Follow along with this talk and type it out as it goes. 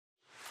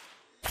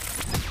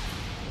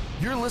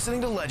You're listening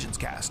to Legends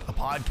Cast, a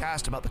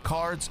podcast about the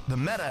cards, the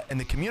meta, and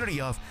the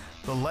community of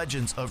the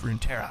Legends of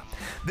Runeterra.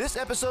 This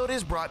episode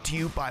is brought to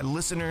you by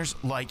listeners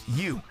like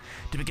you.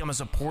 To become a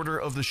supporter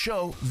of the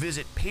show,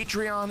 visit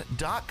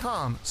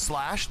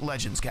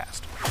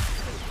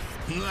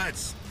patreon.com/legendscast.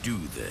 Let's do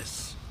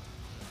this.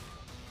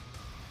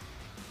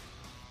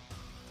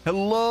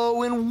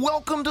 Hello and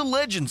welcome to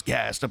Legends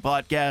Cast, a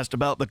podcast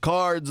about the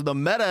cards, the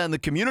meta, and the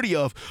community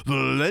of the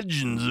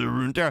Legends of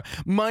Runeterra.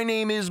 My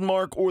name is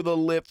Mark, or the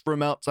Lip,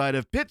 from outside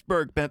of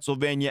Pittsburgh,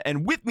 Pennsylvania,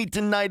 and with me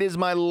tonight is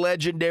my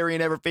legendary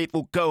and ever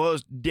faithful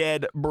co-host,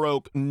 Dead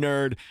Broke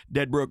Nerd.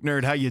 Dead Broke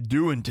Nerd, how you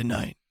doing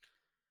tonight?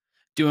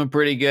 Doing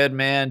pretty good,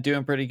 man.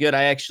 Doing pretty good.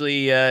 I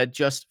actually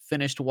just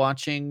finished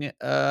watching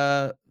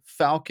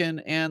Falcon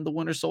and the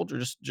Winter Soldier.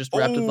 Just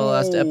wrapped up the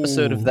last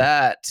episode of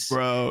that.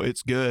 Bro,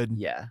 it's good.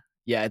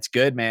 Yeah, it's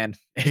good, man.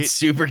 It's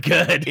super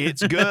good.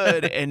 It's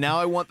good. And now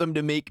I want them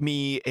to make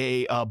me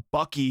a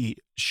Bucky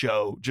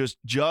show. Just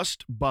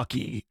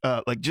Bucky.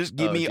 Just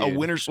give me a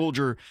Winter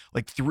Soldier,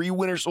 like 3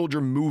 Winter Soldier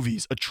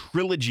movies, a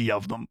trilogy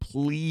of them,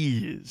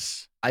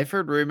 please. I've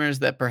heard rumors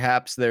that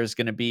perhaps there's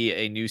going to be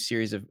a new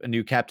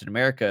Captain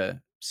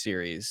America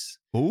series,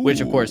 which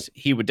of course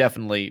he would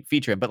definitely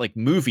feature in, but like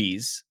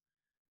movies.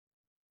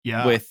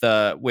 Yeah. With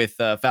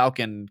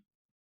Falcon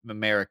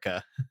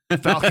America.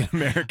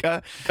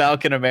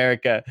 Falcon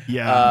America.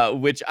 Yeah.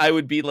 Which I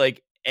would be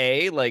like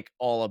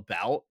all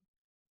about,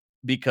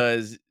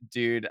 because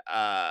dude,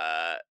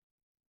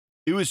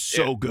 it was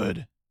so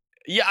good.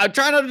 Yeah, I'm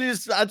trying to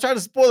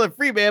spoil it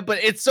free, man,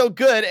 but it's so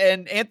good,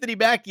 and Anthony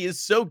Mackie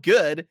is so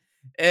good.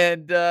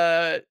 And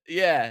yeah.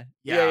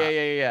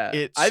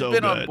 I've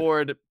been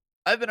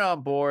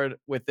on board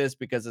with this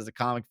because as a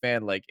comic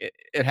fan, like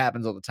it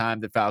happens all the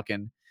time that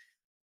Falcon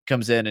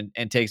comes in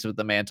and takes up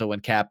the mantle when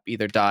Cap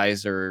either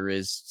dies or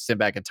is sent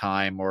back in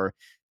time, or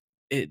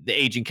the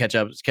agent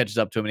catches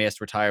up to him and he has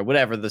to retire,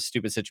 whatever the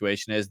stupid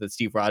situation is that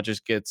Steve Rogers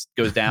goes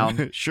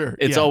down. Sure.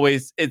 It's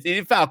always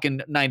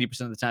Falcon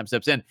 90% of the time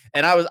steps in.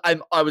 And I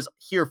was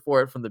here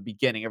for it from the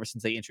beginning, ever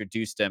since they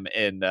introduced him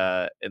in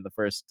the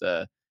first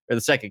or the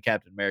second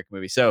Captain America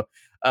movie. So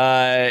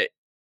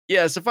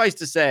suffice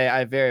to say,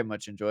 I very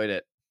much enjoyed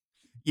it.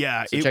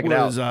 Yeah, so it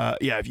was.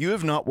 If you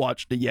have not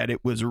watched it yet,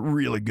 it was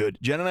really good.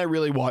 Jen and I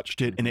really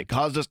watched it, and it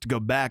caused us to go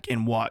back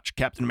and watch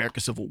Captain America: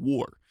 Civil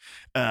War,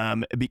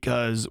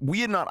 because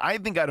we had not. I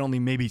think I'd only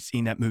maybe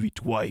seen that movie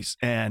twice,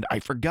 and I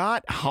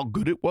forgot how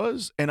good it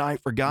was, and I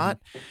forgot,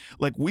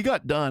 like we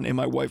got done, and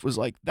my wife was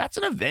like, "That's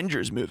an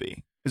Avengers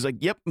movie." It's like,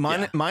 "Yep,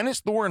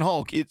 minus Thor and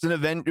Hulk. It's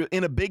an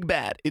in a big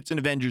bad. It's an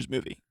Avengers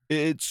movie.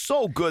 It's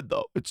so good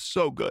though. It's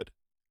so good."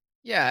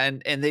 Yeah,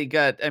 and they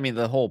got. I mean,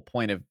 the whole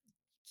point of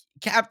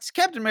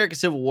Captain America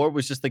Civil War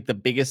was just like the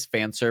biggest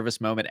fan service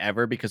moment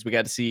ever, because we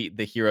got to see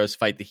the heroes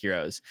fight the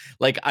heroes.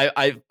 Like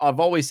I've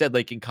always said,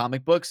 like in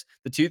comic books,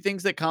 the 2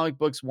 things that comic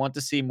books want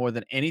to see more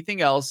than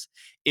anything else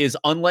is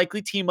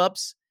unlikely team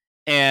ups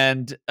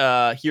and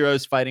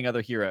heroes fighting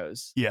other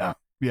heroes. Yeah.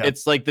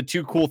 It's like the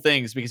 2 cool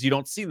things, because you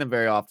don't see them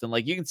very often.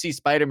 Like you can see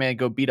Spider-Man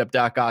go beat up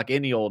Doc Ock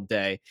any old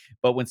day,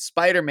 but when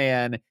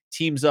Spider-Man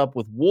teams up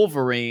with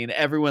Wolverine,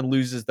 everyone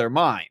loses their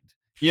mind.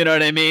 You know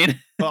what I mean?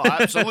 Oh,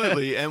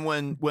 absolutely. And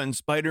when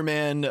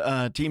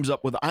Spider-Man teams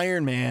up with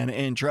Iron Man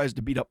and tries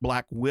to beat up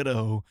Black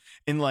Widow,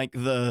 and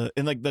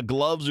the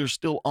gloves are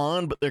still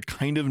on, but they're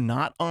kind of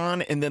not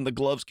on, and then the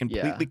gloves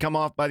completely come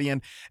off by the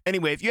end.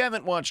 Anyway, if you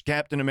haven't watched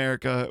Captain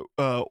America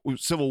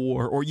Civil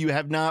War, or you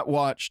have not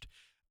watched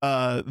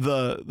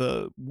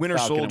the Winter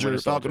Soldier,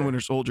 Falcon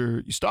Winter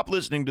Soldier, you stop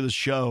listening to the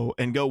show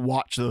and go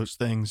watch those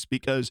things,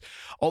 because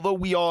although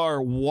we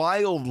are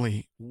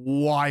wildly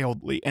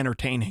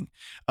entertaining,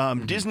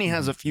 Disney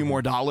has a few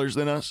more dollars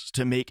than us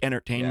to make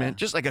entertainment,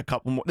 just like a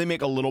couple more. They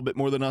make a little bit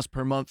more than us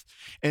per month,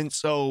 and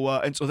so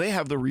they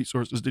have the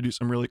resources to do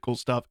some really cool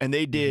stuff, and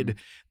they did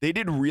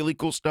really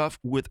cool stuff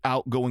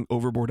without going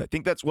overboard. I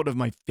think that's one of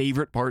my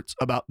favorite parts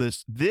about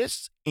this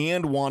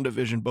and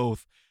WandaVision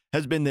both,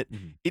 has been that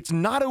it's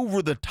not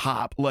over the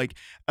top. Like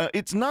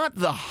it's not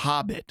The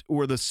Hobbit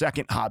or the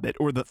second Hobbit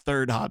or the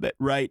third Hobbit,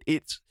 right?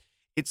 It's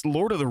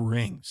Lord of the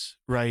Rings,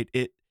 right?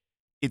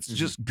 It's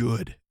just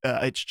good.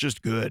 It's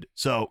just good.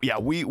 So yeah,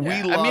 we loved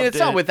it. I mean, it's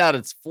not without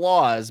its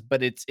flaws,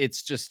 but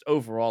it's just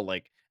overall,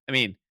 like, I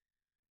mean,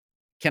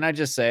 can I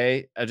just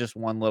say just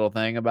one little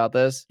thing about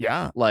this?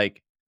 Yeah.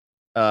 Like,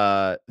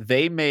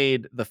 they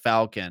made the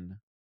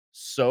Falcon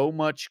so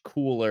much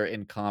cooler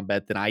in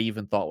combat than I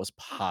even thought was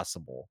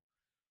possible.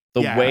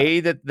 The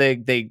way that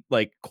they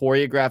like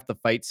choreographed the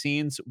fight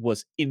scenes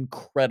was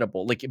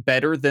incredible. Like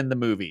better than the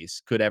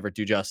movies could ever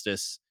do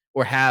justice,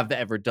 or have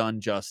ever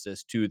done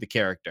justice to the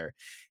character.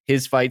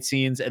 His fight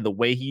scenes and the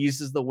way he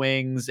uses the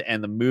wings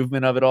and the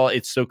movement of it all,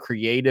 it's so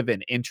creative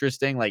and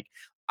interesting. Like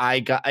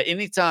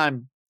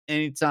anytime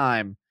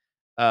Sam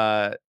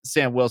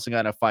Wilson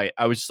got in a fight,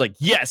 I was just like,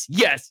 yes,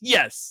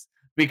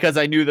 because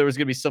I knew there was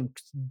going to be some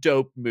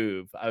dope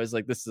move. I was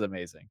like, this is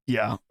amazing.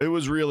 Yeah, it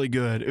was really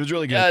good. It was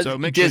really good. So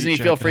make Disney,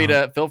 sure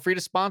feel free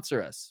to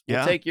sponsor us.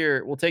 We'll take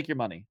your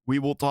money. We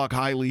will talk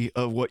highly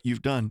of what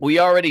you've done. We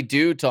already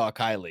do talk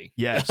highly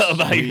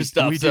about your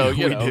stuff.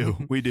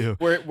 We do.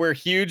 We're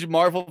huge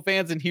Marvel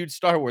fans and huge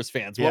Star Wars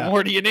fans. What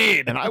more do you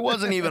need? And I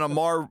wasn't even a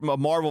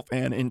Marvel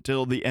fan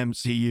until the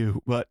MCU,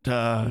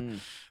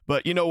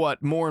 but you know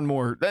what? More and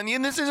more.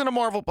 And this isn't a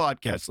Marvel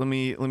podcast. Let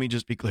me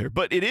just be clear.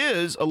 But it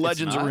is a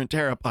Legends of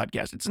Runeterra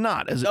podcast. It's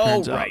not, as it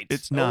turns out.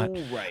 It's not.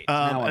 Oh, right.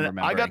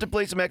 I got to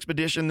play some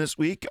Expedition this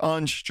week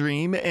on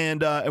stream,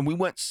 and we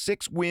went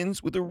 6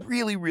 wins with a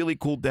really, really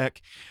cool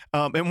deck.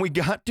 And we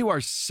got to our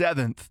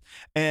 7th,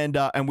 and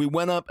we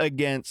went up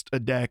against a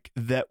deck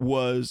that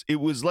was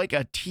like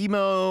a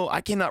Teemo.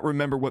 I cannot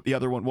remember what the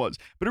other one was,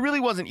 but it really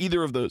wasn't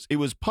either of those. It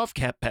was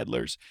Puffcat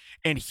Peddlers,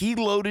 and he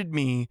loaded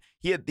me.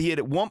 He had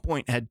at one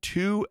point had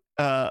 2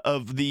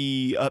 of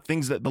the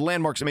things that the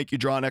landmarks that make you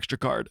draw an extra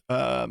card.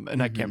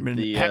 And I can't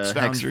remember the Hex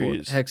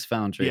Foundries. Hex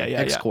Foundry.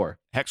 Hexcore.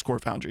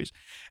 Hexcore Foundries.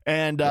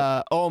 And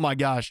oh my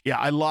gosh,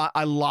 I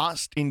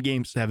lost in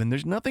game 7.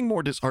 There's nothing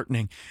more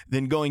disheartening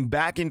than going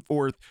back and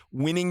forth,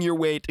 winning your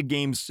way to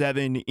game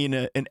 7 in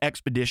an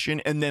expedition,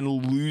 and then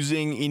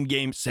losing in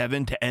game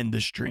 7 to end the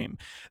stream.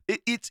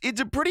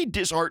 It's a pretty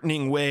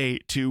disheartening way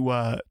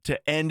to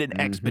end an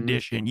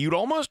expedition. You'd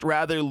almost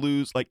rather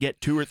lose, like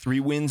get 2 or 3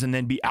 wins and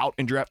then be out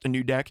and draft a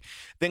new deck,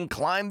 than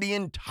climb the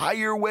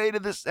entire way to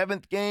the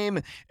 7th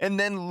game and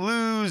then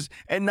lose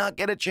and not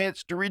get a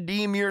chance to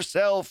redeem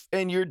yourself.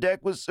 And your deck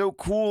was so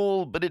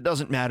cool, but it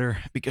doesn't matter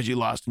because you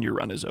lost and your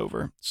run is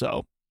over.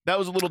 So that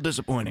was a little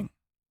disappointing.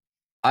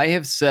 I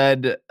have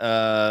said,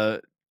 I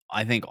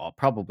think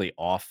probably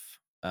off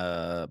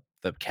the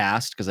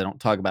cast, because I don't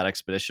talk about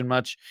Expedition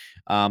much.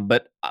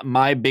 But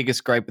my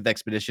biggest gripe with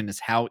Expedition is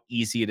how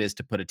easy it is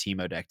to put a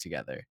Teemo deck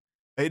together.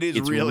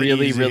 It's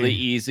really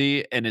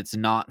easy, and it's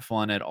not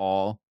fun at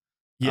all.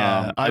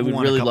 Yeah, I would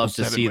really love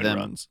to see them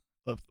runs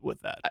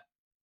with that.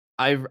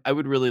 I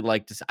would really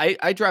like to see.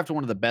 I drafted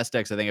one of the best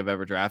decks I think I've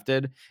ever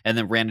drafted, and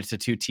then ran into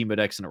 2 Teemo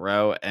decks in a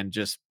row, and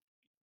just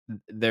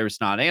there's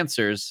not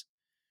answers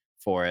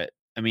for it.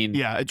 I mean,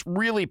 yeah, it's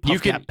really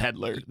Puffcat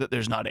Peddler that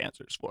there's not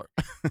answers for.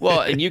 Well,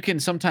 and you can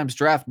sometimes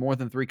draft more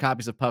than 3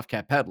 copies of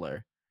Puffcat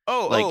Peddler.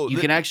 You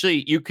can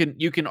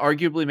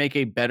arguably make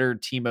a better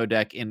Teemo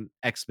deck in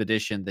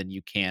Expedition than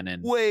you can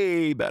in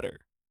way better.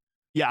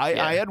 Yeah,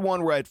 I had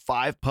one where I had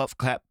 5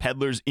 Puffcat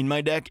Peddlers in my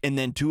deck, and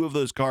then 2 of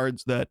those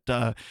cards that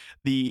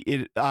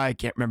I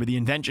can't remember, the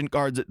invention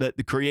cards that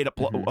create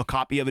a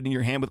copy of it in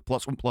your hand with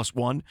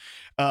 +1/+1,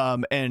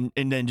 and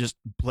then just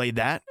play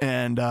that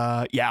and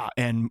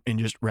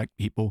just wreck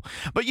people.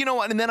 But you know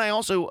what? And then I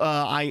also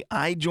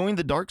I joined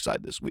the dark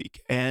side this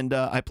week, and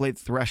I played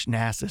Thresh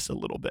Nasus a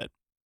little bit.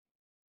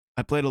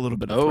 I played a little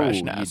bit of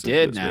Thresh Nasus. You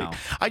did now. Week.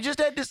 I just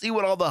had to see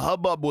what all the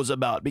hubbub was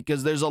about,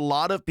 because there's a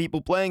lot of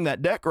people playing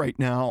that deck right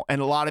now,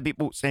 and a lot of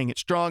people saying it's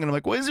strong. And I'm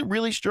like, well, is it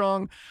really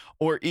strong,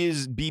 or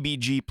is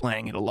BBG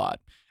playing it a lot?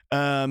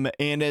 And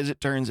as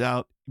it turns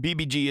out,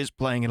 BBG is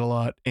playing it a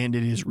lot, and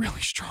it is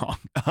really strong.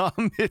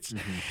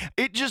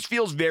 It just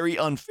feels very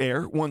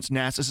unfair once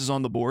Nasus is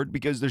on the board,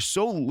 because there's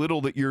so little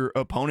that your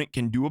opponent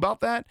can do about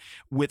that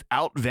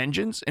without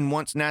Vengeance. And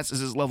once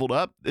Nasus is leveled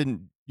up,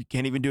 then you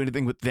can't even do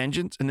anything with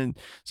Vengeance. And then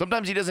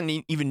sometimes he doesn't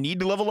even need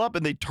to level up,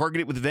 and they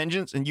target it with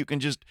Vengeance, and you can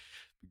just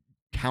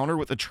counter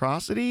with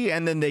Atrocity,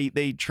 and then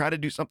they try to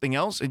do something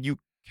else, and you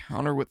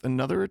counter with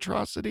another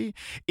Atrocity.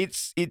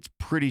 It's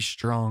pretty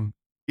strong.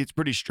 It's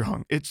pretty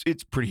strong. It's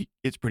pretty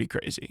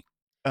crazy.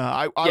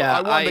 I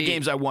won the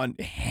games I won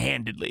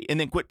handedly, and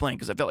then quit playing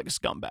because I felt like a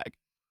scumbag.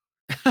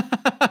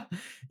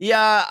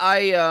 Yeah,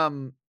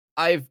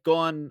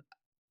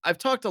 I've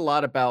talked a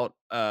lot about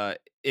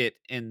it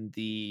in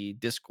the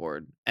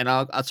Discord, and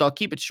I'll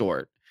keep it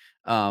short.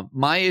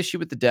 My issue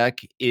with the deck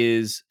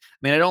is,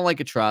 I don't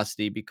like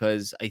Atrocity,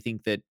 because I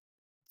think that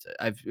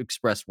I've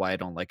expressed why I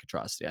don't like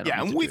Atrocity.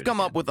 And we've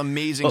come up with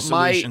amazing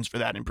solutions for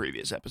that in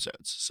previous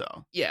episodes.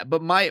 So yeah,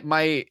 but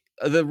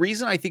the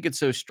reason I think it's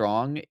so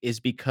strong is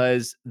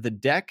because the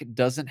deck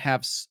doesn't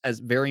have as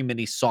very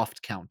many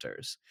soft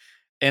counters.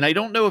 And I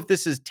don't know if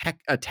this is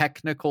a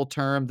technical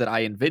term that I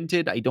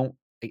invented. I don't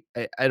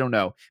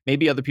know.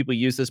 Maybe other people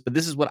use this, but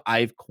this is what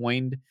I've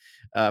coined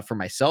for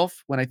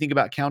myself when I think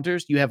about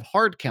counters. You have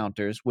hard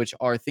counters, which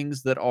are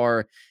things that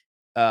are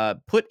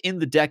put in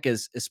the deck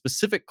as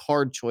specific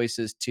card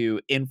choices to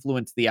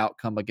influence the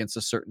outcome against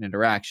a certain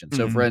interaction.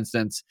 So, for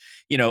instance,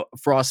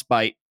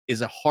 Frostbite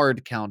is a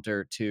hard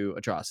counter to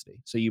Atrocity.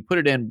 So you put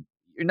it in.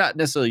 You're not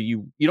necessarily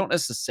you don't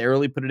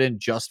necessarily put it in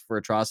just for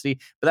Atrocity,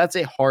 but that's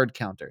a hard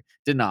counter.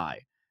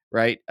 Deny,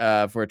 right?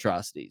 For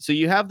Atrocity. So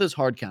you have those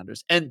hard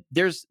counters, and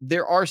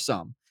there are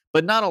some,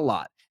 but not a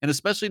lot, and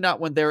especially not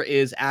when there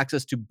is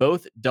access to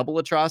both double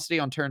Atrocity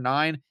on turn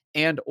 9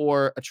 and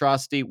or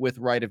Atrocity with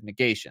Rite of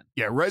Negation.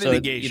 Yeah, Rite of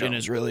Negation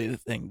is really the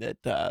thing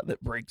that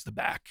breaks the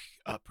back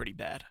pretty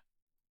bad.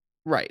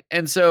 Right.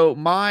 And so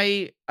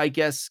my, I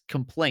guess,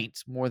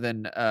 complaint more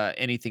than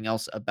anything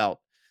else about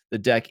the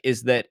deck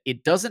is that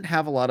it doesn't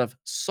have a lot of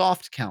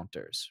soft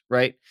counters,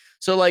 right?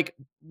 So like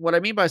what I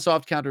mean by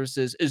soft counters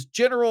is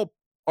general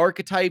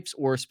archetypes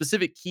or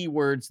specific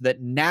keywords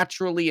that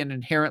naturally and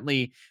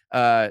inherently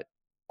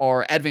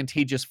are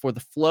advantageous for the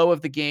flow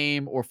of the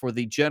game or for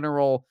the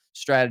general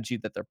strategy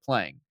that they're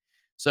playing.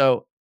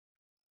 So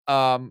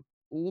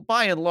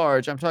by and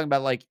large, I'm talking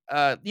about like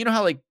you know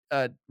how like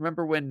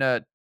remember when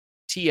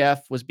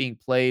TF was being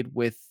played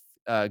with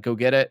Go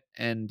Get It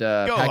and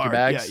Go Pack hard. Your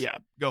Bags? Yeah.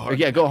 Go hard.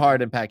 Yeah, Go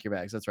Hard and Pack Your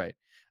Bags. That's right.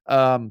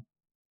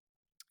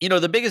 You know,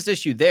 the biggest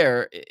issue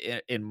there,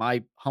 in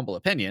my humble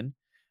opinion,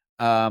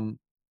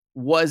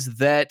 was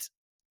that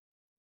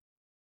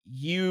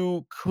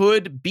you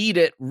could beat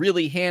it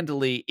really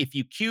handily if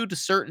you queued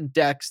certain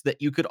decks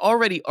that you could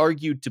already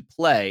argue to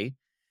play,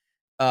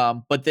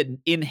 but that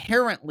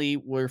inherently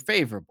were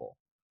favorable.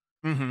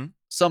 Mm-hmm.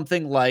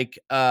 Something like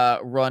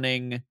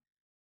running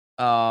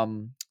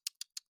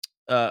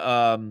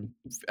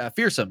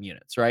fearsome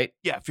units, right?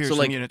 Yeah, fearsome so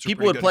like units.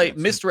 People would play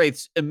Mist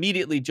Wraiths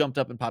immediately jumped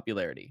up in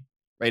popularity,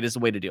 right? Is a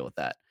way to deal with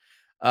that.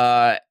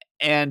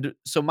 And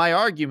so my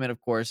argument, of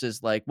course,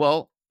 is like,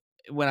 well,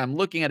 when I'm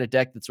looking at a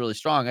deck that's really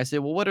strong, I say,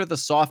 well, what are the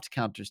soft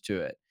counters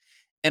to it?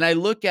 And I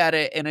look at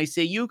it and I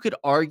say, you could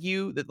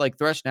argue that like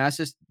Thresh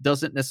Nasus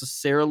doesn't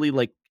necessarily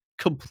like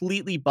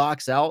completely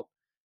box out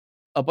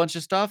a bunch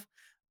of stuff,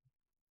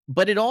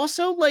 but it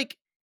also like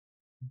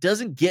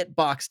doesn't get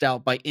boxed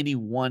out by any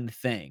one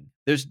thing.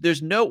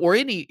 There's no or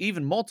any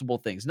even multiple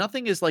things.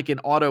 Nothing is like an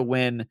auto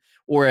win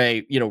or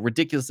a, you know,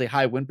 ridiculously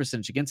high win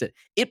percentage against it.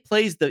 It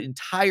plays the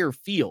entire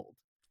field.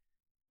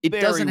 It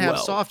Very doesn't have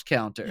well. soft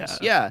counters.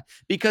 Yeah,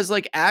 because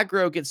like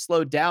aggro gets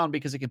slowed down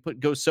because it can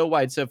go so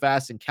wide so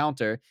fast and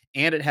counter,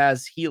 and it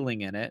has healing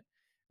in it,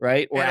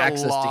 right? Or and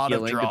access to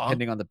healing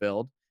depending on the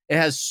build. It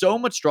has so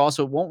much draw,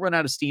 so it won't run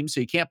out of steam, so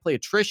you can't play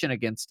attrition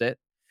against it.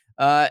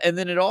 And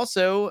then it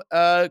also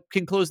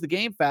can close the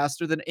game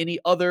faster than any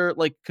other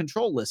like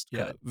control list could.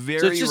 Yeah,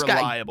 very so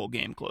reliable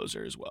game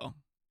closer as well.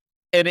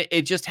 And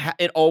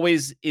it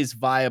always is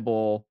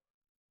viable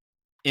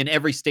in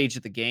every stage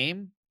of the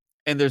game.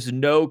 And there's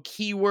no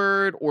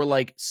keyword or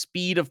like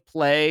speed of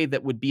play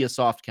that would be a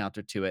soft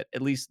counter to it,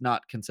 at least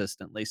not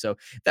consistently. So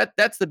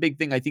that's the big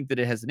thing. I think that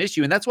it has an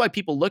issue. And that's why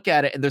people look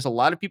at it. And there's a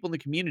lot of people in the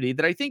community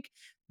that I think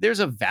there's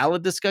a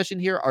valid discussion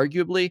here,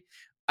 arguably.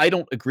 I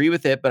don't agree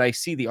with it, but I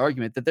see the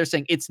argument that they're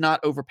saying it's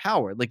not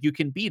overpowered. Like you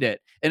can beat it.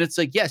 And it's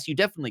like, yes, you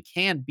definitely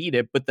can beat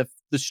it. But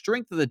the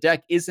strength of the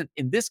deck isn't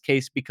in this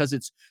case because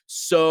it's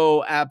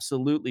so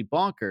absolutely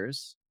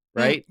bonkers,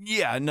 right?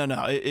 Yeah, no.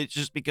 It's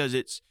just because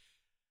it's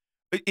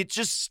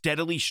just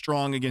steadily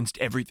strong against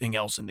everything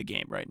else in the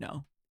game right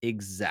now.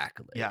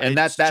 Exactly. Yeah, and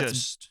that's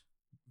just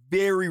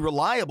very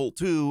reliable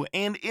too,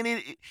 and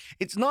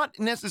it's not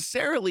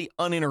necessarily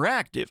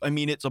uninteractive. I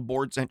mean, it's a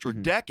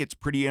board-centric deck. It's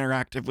pretty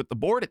interactive with the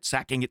board. It's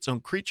sacking its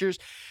own creatures.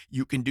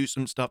 You can do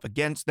some stuff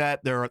against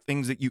that. There are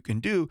things that you can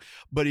do,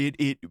 but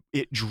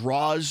it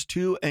draws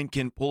to and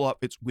can pull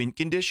up its win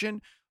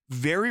condition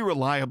very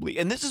reliably.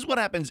 And this is what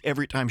happens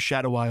every time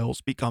Shadow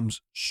Isles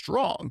becomes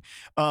strong.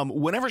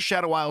 Whenever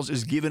Shadow Isles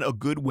is given a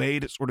good way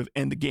to sort of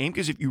end the game,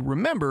 because if you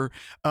remember,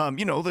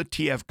 you know, the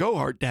TF Go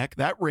Hard deck,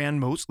 that ran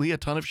mostly a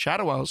ton of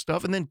Shadow Isles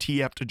stuff and then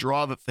TF to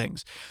draw the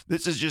things.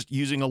 This is just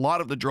using a lot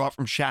of the draw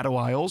from Shadow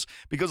Isles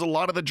because a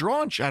lot of the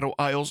draw in Shadow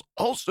Isles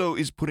also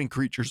is putting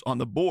creatures on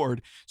the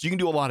board. So you can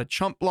do a lot of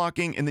chump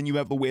blocking, and then you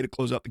have the way to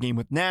close out the game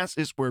with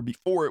Nasus, where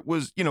before it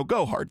was, you know,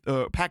 Go Hard,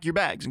 Pack Your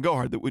Bags and Go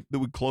Hard that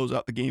would close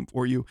out the game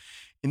for you.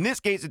 In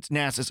this case, it's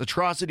Nasus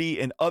Atrocity.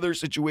 In other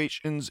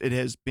situations, it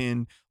has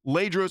been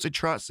Ledros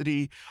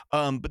Atrocity.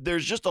 But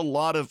there's just a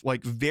lot of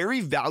like very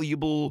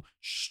valuable,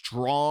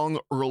 strong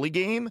early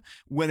game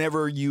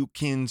whenever you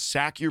can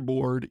sack your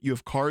board. You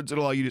have cards that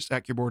allow you to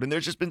sack your board. And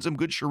there's just been some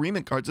good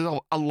Shuriman cards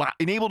that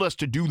enabled us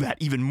to do that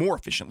even more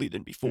efficiently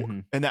than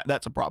before. And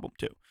that's a problem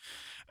too.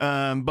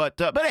 But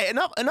hey,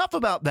 enough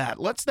about that.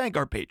 Let's thank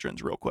our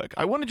patrons real quick.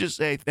 I want to just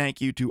say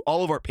thank you to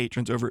all of our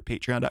patrons over at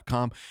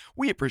patreon.com.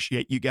 We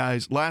appreciate you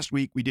guys. Last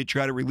week, we did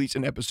try to release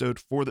an episode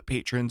for the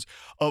patrons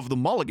of The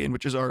Mulligan,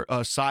 which is our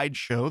side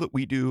show that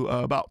we do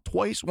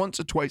once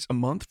or twice a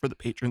month for the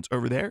patrons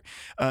over there.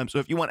 So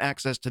if you want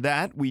access to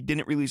that, we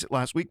didn't release it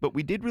last week, but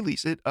we did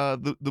release it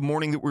the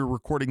morning that we were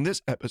recording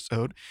this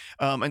episode.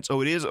 And so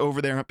it is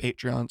over there on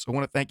Patreon. So I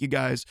want to thank you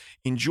guys.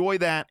 Enjoy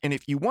that. And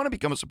if you want to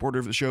become a supporter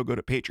of the show, go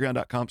to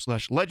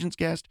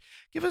patreon.com/legendscast.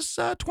 Give us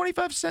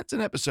 25 cents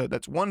an episode.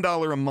 That's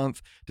 $1 a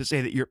month to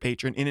say that you're a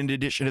patron. And in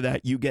addition to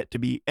that, you get to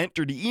be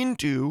entered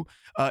into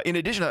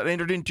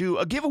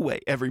a giveaway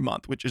every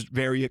month, which is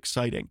very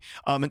exciting.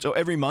 And so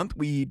every month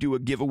we do a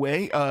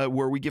giveaway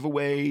where we give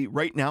away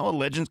right now a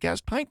Legends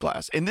Cast pint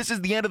glass. And this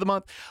is the end of the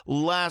month.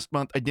 Last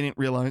month, I didn't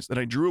realize that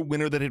I drew a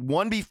winner that had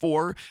won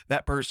before.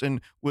 That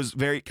person was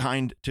very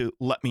kind to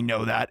let me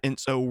know that. And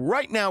so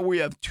right now we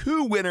have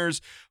two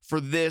winners for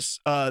this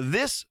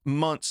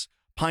month's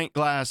pint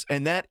glass,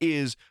 and that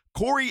is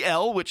Corey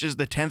L, which is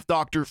the 10th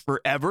Doctor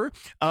forever,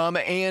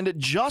 and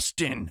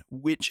Justin,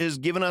 which has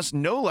given us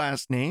no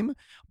last name,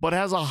 but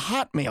has a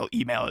Hotmail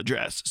email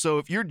address. So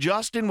if you're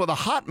Justin with a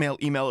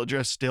Hotmail email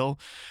address still,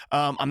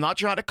 I'm not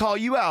trying to call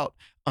you out.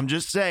 I'm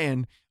just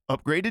saying,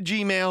 upgrade to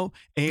Gmail,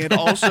 and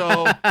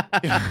also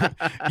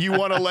you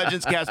want a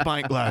Legends Cast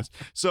pint glass.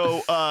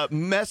 So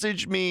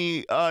message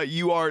me.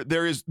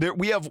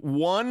 We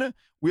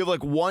have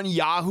like one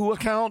Yahoo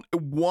account,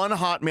 one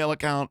Hotmail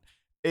account.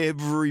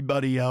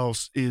 Everybody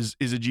else is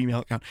a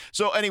Gmail account.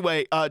 So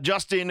anyway,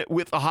 Justin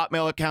with a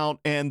Hotmail account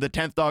and the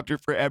 10th Doctor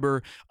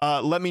forever,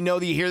 let me know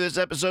that you hear this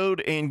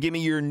episode and give me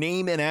your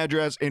name and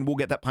address, and we'll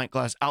get that pint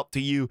glass out to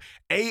you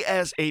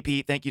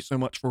ASAP. Thank you so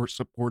much for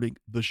supporting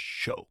the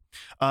show.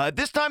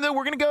 This time, though,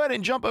 we're going to go ahead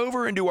and jump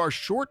over into our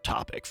short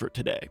topic for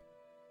today.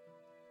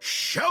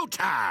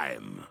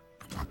 Showtime!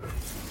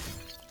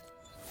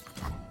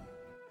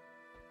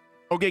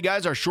 Okay,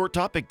 guys, our short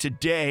topic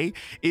today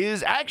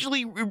is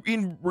actually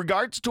in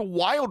regards to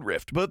Wild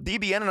Rift. Both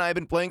DBN and I have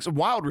been playing some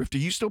Wild Rift. Are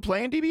you still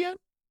playing, DBN?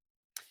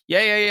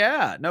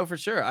 Yeah. No, for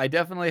sure. I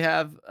definitely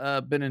have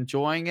been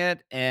enjoying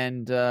it.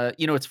 And,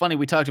 it's funny.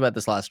 We talked about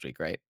this last week,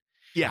 right?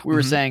 Yeah. We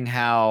were saying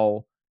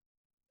how,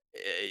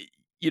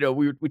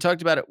 we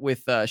talked about it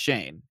with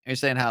Shane. You're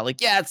saying how,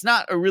 it's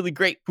not a really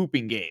great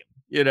pooping game,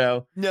 No,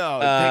 it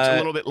takes a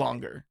little bit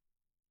longer.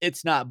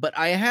 It's not. But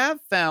I have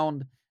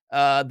found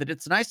that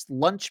it's a nice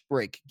lunch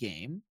break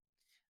game.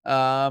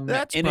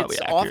 That's and probably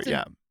it's accurate,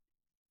 often,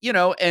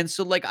 and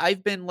so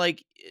I've been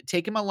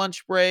taking my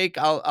lunch break.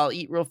 I'll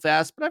eat real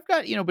fast, but I've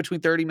got, between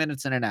 30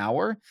 minutes and an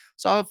hour.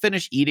 So I'll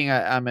finish eating.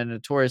 I'm a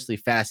notoriously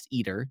fast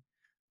eater.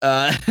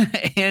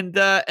 And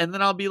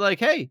then I'll be like,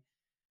 hey,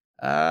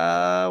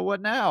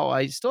 what now?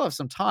 I still have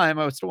some time.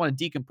 I still want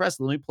to decompress.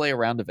 Let me play a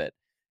round of it.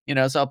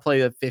 So I'll play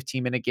a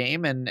 15-minute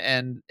game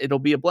and it'll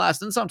be a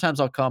blast. And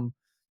sometimes I'll come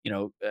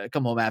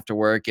home after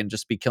work and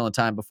just be killing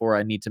time before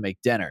I need to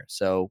make dinner.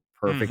 So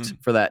perfect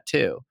for that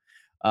too.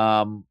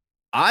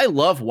 I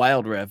love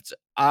Wild Rift.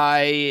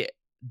 I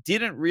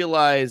didn't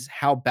realize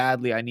how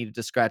badly I needed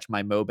to scratch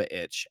my MOBA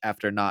itch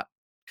after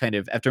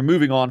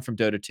moving on from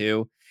Dota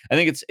 2. I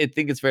think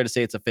it's fair to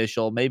say it's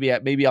official. Maybe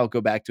I'll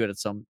go back to it at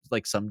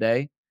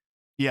someday.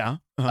 Yeah.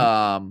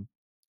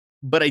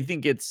 But I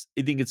think it's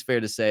fair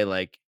to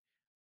say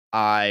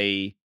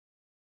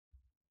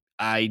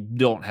I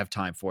don't have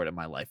time for it in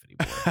my life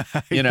anymore.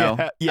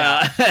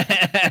 Yeah.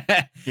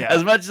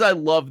 As much as I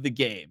love the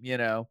game,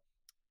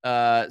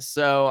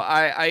 so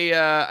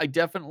I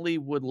definitely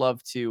would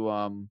love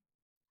to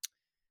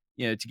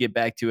to get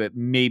back to it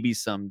maybe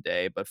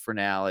someday, but for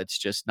now it's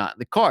just not in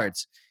the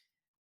cards.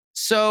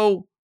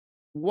 So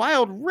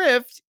Wild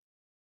Rift,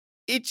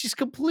 it just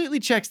completely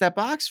checks that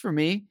box for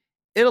me.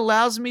 It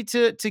allows me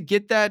to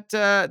get that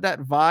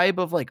vibe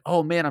of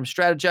oh man, I'm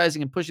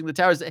strategizing and pushing the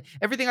towers.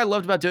 Everything I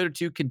loved about Dota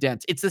 2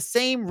 condensed. It's the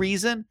same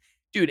reason,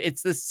 dude.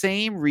 It's the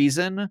same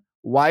reason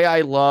why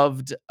I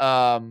loved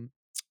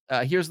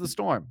Here's the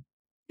Storm.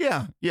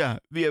 Yeah.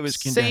 It was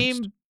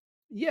condensed.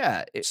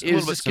 It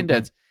was just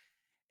condensed.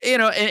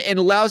 And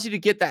allows you to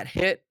get that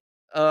hit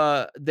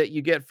that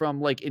you get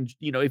from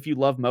if you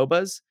love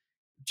MOBAs,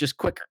 just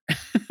quicker.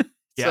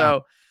 Yeah.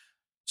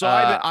 So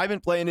I've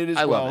been playing it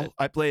as well.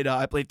 I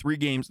played 3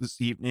 games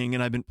this evening,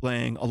 and I've been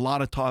playing a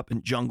lot of top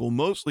and jungle,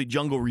 mostly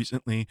jungle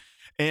recently.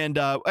 And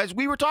as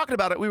we were talking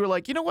about it, we were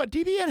like, you know what?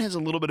 DBN has a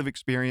little bit of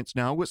experience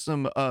now with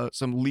some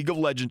League of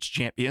Legends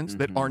champions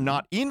that are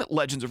not in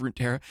Legends of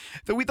Runeterra.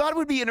 So we thought it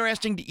would be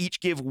interesting to each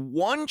give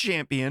one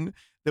champion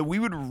that we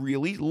would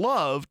really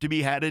love to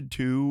be added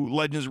to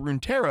Legends of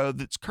Runeterra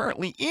that's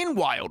currently in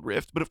Wild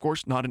Rift, but of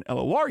course not in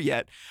LOR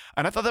yet.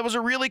 And I thought that was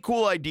a really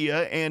cool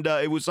idea, and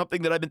it was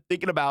something that I've been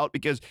thinking about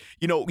because,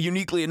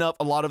 uniquely enough,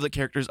 a lot of the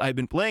characters I've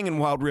been playing in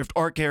Wild Rift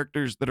are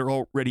characters that are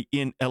already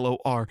in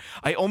LOR.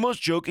 I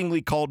almost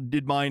jokingly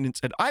did mine and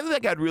said, I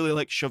think I'd really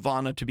like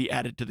Shyvana to be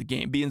added to the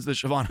game, being the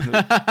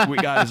Shyvana that we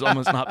got has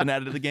almost not been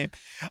added to the game.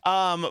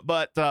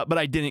 But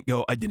I didn't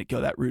go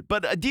that route.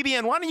 But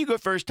DBN, why don't you go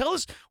first? Tell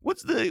us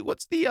what's the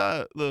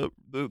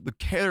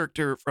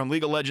character from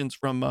League of Legends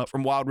from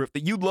Wild Rift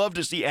that you'd love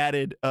to see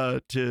added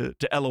to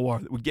LOR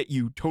that would get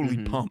you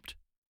totally pumped.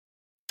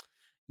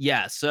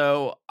 Yeah,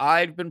 so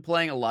I've been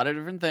playing a lot of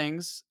different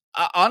things.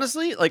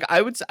 Honestly,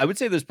 I would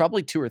say there's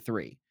probably 2 or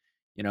 3,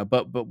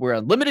 but we're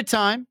on limited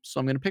time, so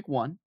I'm gonna pick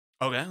one.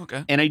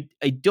 Okay. And I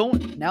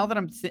don't, now that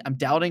I'm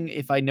doubting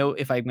if I'm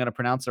gonna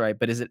pronounce it right,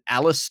 but is it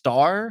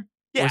Alistar?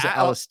 Yeah, or is it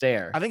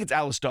Alistair? I think it's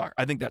Alistar.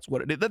 I think that's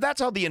what it is. That's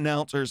how the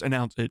announcers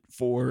announce it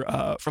for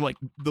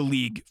the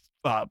League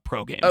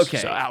pro games. Okay.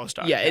 So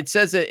Alistar. Yeah, it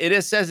says it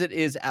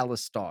is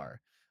Alistar.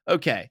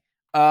 Okay.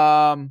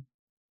 Yeah,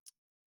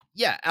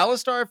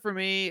 Alistar for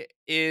me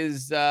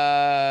is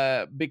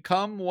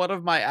become one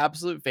of my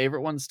absolute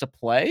favorite ones to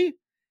play.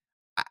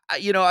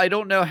 I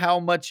don't know how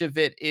much of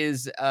it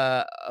is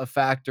a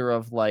factor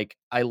of I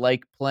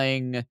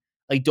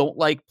don't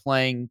like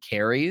playing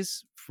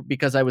carries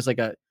because I was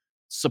a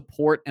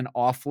support and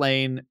off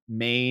lane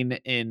main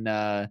in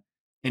Dota.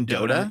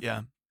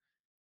 Yeah.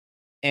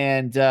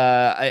 And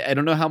I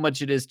don't know how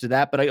much it is to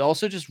that, but I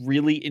also just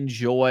really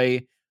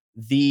enjoy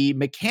the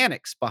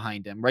mechanics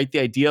behind him, right? The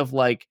idea of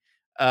like,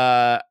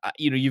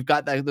 you've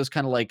got those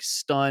kind of like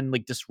stun,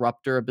 like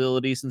disruptor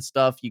abilities and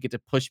stuff. You get to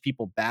push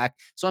people back.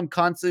 So I'm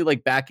constantly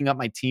like backing up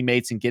my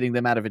teammates and getting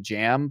them out of a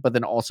jam, but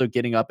then also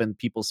getting up in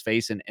people's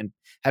face and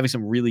having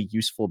some really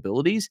useful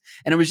abilities.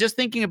 And I was just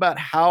thinking about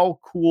how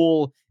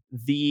cool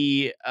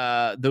the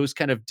those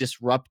kind of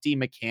disrupty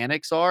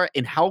mechanics are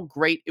and how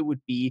great it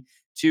would be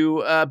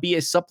a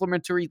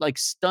supplementary like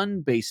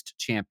stun based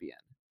champion.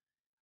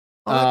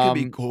 Oh, that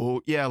could be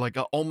cool. Yeah, like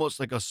almost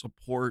like a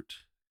support,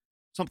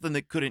 something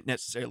that couldn't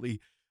necessarily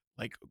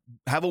like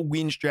have a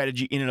win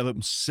strategy in and of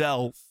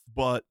himself,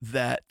 but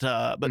that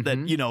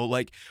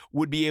like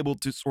would be able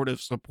to sort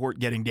of support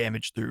getting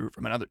damage through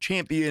from another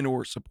champion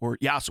or support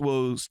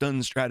Yasuo's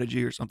stun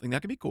strategy or something.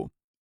 That could be cool.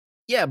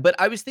 Yeah, but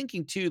I was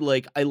thinking too,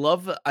 like I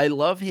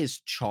love his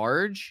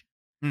charge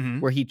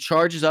Mm-hmm. where he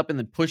charges up and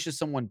then pushes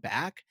someone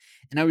back.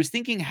 And I was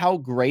thinking how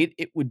great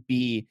it would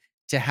be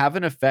to have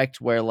an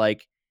effect where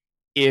like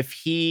if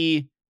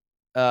he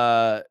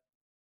uh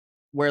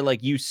where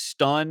like you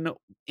stun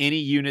any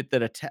unit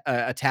that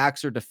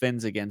attacks or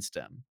defends against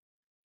him.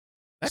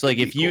 That So like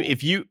could be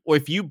cool.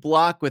 if you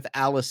block with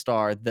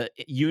Alistar, the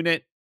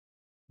unit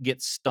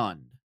gets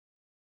stunned.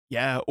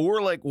 Yeah,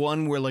 or like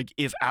one where like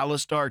if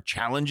Alistar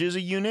challenges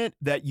a unit,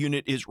 that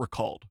unit is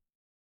recalled.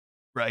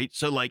 Right?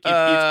 So like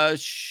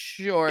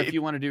Sure, if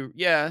you want to do,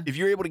 yeah. If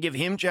you're able to give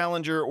him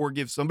challenger or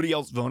give somebody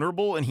else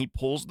vulnerable and he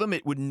pulls them,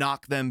 it would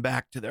knock them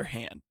back to their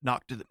hand.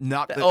 Knock the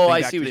Oh, thing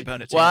I back see to what the you,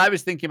 opponent's well, hand. I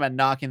was thinking about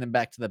knocking them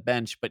back to the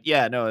bench, but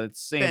yeah, no,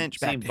 it's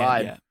Bench back same to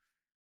hand,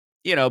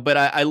 vibe. But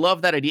I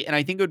love that idea, and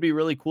I think it would be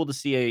really cool to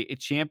see a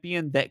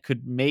champion that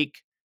could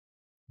make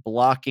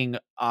blocking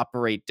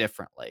operate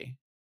differently.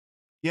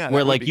 Yeah,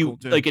 Where that would like be you cool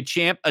too. like a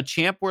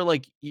champ where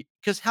like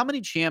because how many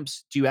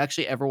champs do you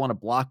actually ever want to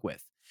block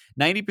with?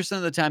 90%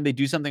 of the time they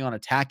do something on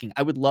attacking.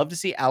 I would love to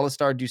see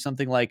Alistar do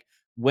something like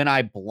when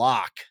I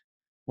block,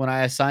 when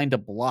I assign to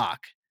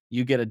block,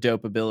 you get a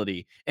dope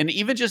ability. And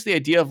even just the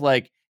idea of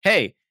like,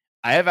 hey,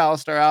 I have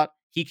Alistar out.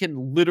 He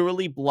can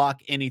literally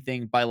block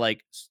anything by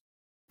like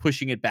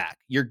pushing it back.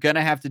 You're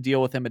gonna have to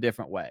deal with him a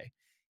different way.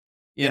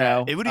 You Yeah,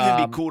 know, it would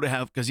even be cool to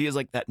have because he has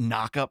like that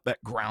knock up,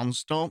 that ground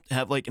stomp, to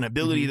have like an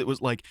ability that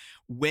was like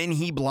when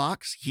he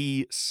blocks,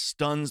 he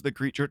stuns the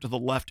creature to the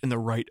left and the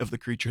right of the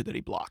creature that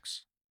he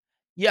blocks.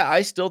 Yeah,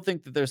 I still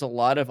think that there's a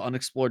lot of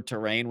unexplored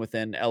terrain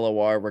within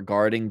LOR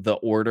regarding the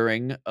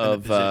ordering And the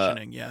of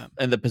positioning, yeah.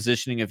 and the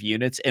positioning of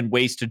units and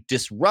ways to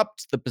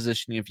disrupt the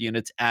positioning of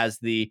units as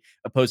the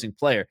opposing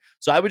player.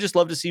 So I would just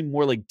love to see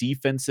more like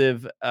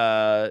defensive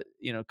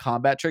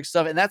combat trick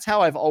stuff. And that's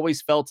how I've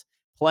always felt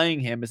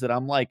playing him, is that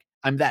I'm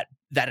that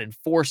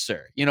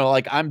enforcer.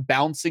 Like I'm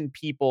bouncing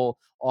people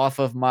off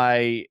of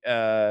my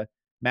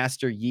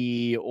Master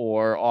Yi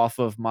or off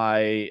of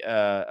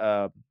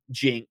my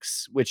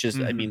Jinx, which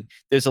is, I mean,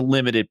 there's a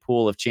limited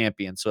pool of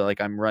champions. So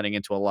like I'm running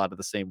into a lot of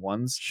the same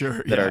ones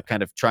Sure, that are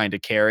kind of trying to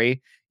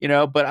carry,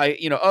 but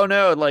oh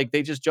no, like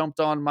they just jumped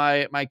on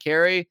my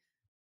carry,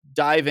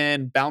 dive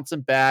in, bounce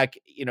them back.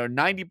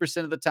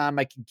 90% of the time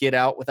I can get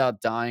out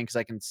without dying because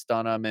I can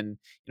stun them and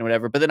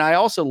whatever. But then I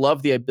also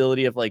love the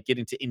ability of like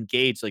getting to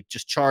engage, like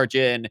just charge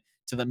in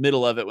to the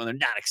middle of it when they're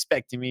not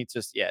expecting me. It's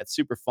just, yeah, it's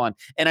super fun.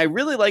 And I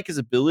really like his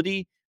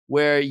ability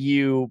where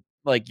you're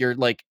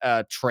like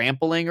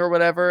trampling or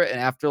whatever, and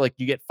after like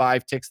you get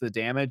 5 ticks of the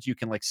damage, you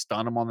can like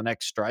stun them on the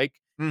next strike.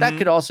 That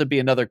could also be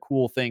another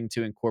cool thing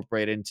to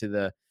incorporate into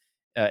the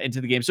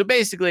game. So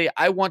basically,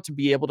 I want to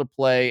be able to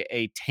play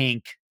a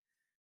tank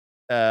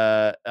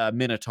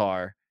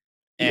Minotaur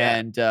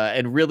and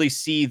really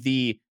see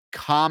the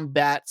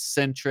combat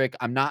centric.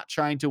 I'm not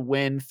trying to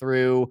win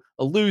through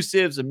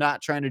elusives. I'm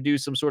not trying to do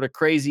some sort of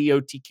crazy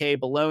OTK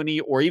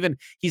baloney, or even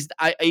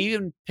I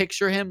even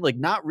picture him like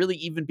not really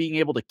even being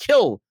able to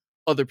kill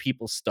other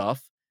people's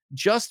stuff,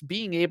 just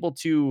being able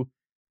to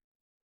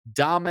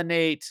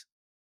dominate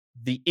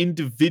the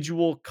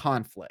individual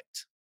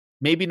conflict.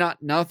 Maybe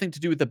nothing to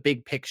do with the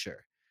big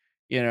picture,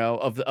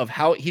 of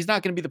how he's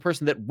not going to be the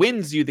person that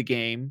wins you the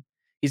game.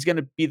 He's going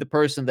to be the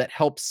person that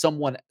helps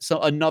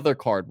another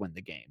card win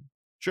the game.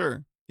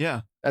 Sure.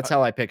 Yeah. That's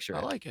how I picture it.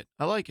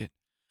 I like it.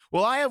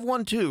 Well, I have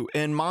one too,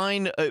 and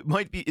mine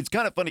it's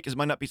kind of funny because it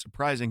might not be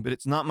surprising, but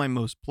it's not my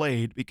most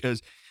played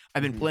because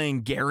I've been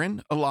playing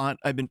Garen a lot.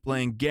 I've been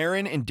playing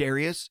Garen and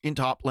Darius in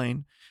top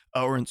lane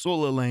or in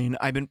solo lane.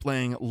 I've been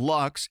playing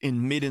Lux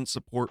in mid and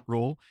support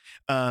role,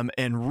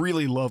 and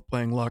really love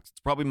playing Lux.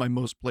 It's probably my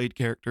most played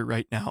character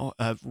right now.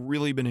 I've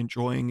really been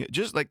enjoying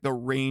just like the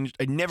ranged.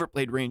 I never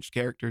played ranged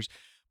characters.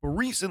 But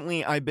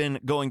recently, I've been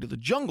going to the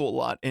jungle a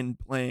lot and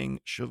playing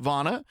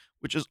Shyvana,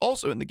 which is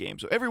also in the game.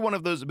 So every one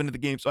of those have been in the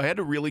game. So I had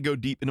to really go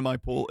deep into my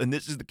pool. And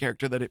this is the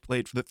character that I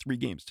played for the 3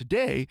 games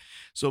today.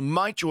 So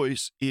my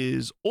choice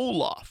is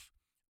Olaf.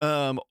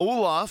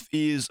 Olaf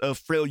is a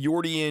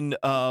Freljordian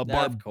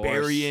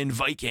barbarian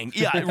Viking.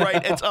 Yeah,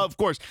 right. It's of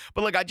course.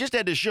 But like I just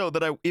had to show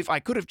that if I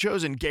could have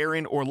chosen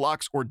Garen or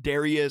Lux or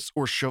Darius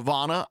or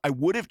Shyvana, I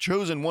would have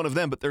chosen one of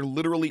them, but they're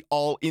literally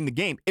all in the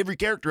game. Every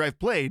character I've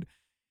played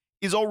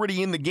is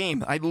already in the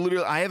game.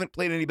 I haven't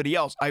played anybody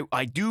else.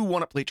 I do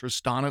want to play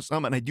Tristana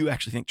some, and I do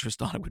actually think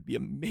Tristana would be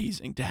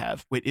amazing to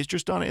have. Wait, is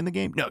Tristana in the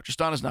game? No,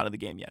 Tristana's not in the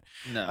game yet.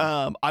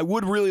 No. I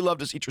would really love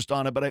to see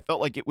Tristana, but I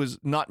felt like it was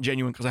not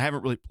genuine because I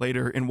haven't really played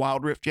her in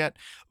Wild Rift yet.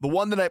 The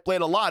one that I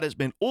played a lot has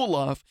been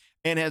Olaf,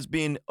 and has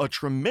been a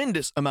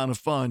tremendous amount of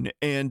fun.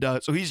 And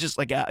so he's just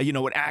like an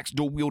axe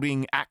dual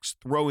wielding, axe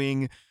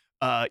throwing,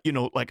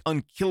 like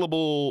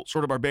unkillable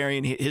sort of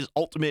barbarian. His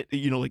ultimate,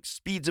 like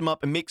speeds him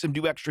up and makes him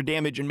do extra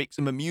damage and makes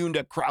him immune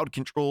to crowd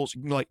control. So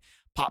you can like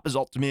pop his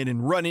ultimate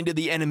and run into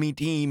the enemy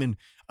team.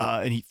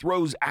 And he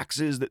throws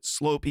axes that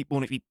slow people.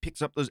 And if he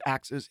picks up those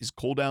axes, his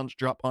cooldowns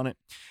drop on it.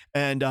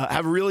 And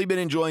I've really been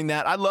enjoying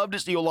that. I'd love to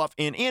see Olaf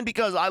in. And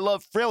because I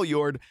love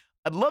Freljord,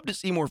 I'd love to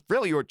see more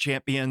Freljord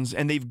champions.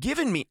 And they've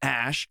given me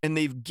Ashe and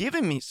they've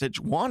given me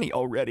Sejuani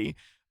already.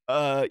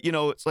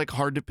 It's like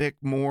hard to pick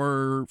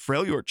more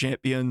Freljord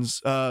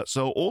champions.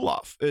 So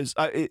Olaf is,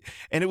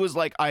 and it was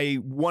like I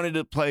wanted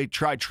to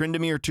try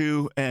Tryndamere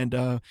too,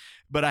 and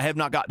but I have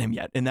not gotten him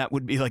yet, and that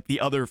would be like the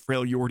other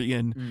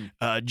Freljordian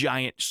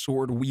giant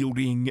sword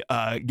wielding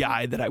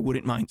guy that I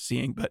wouldn't mind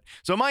seeing. But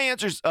so my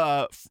answer's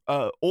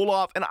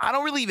Olaf, and I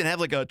don't really even have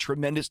like a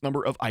tremendous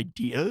number of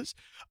ideas.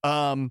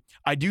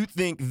 I do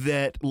think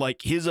that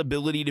like his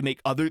ability to make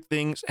other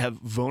things have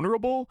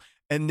vulnerable.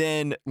 And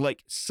then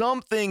like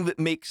something that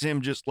makes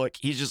him just like,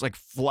 he's just like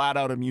flat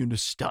out immune to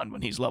stun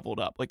when he's leveled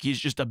up. Like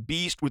he's just a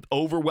beast with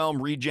overwhelm,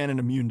 regen, and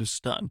immune to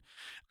stun.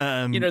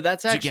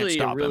 That's actually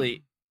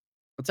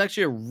that's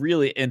actually a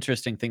really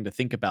interesting thing to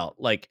think about.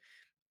 Like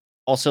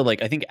also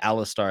like, I think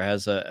Alistar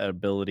has an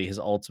ability, his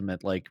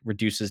ultimate like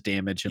reduces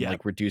damage and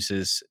like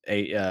reduces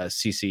a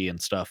CC and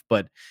stuff.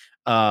 But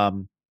I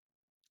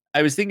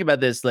was thinking about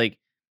this, like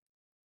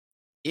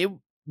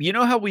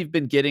how we've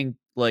been getting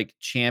like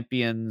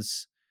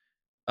champions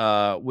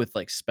with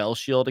like spell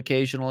shield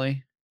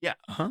occasionally. Yeah.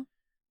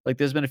 Like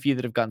there's been a few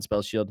that have gotten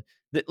spell shield.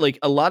 Like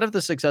a lot of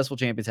the successful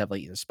champions have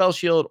like either spell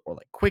shield or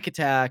like quick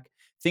attack,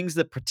 things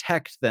that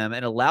protect them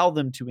and allow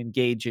them to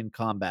engage in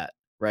combat,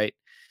 right?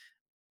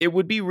 It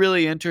would be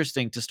really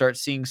interesting to start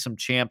seeing some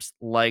champs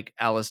like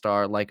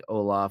Alistar, like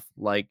Olaf,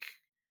 like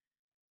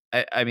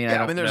I mean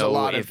there's a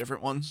lot of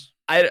different ones.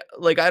 I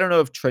don't know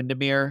if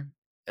Tryndamere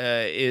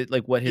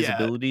like what his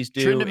abilities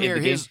do.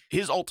 Tryndamere,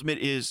 his ultimate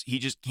is he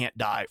just can't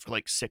die for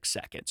like 6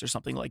 seconds or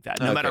something like that.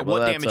 No matter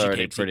what damage he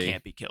takes, he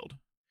can't be killed.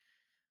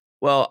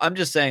 Well, I'm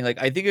just saying, like,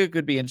 I think it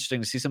could be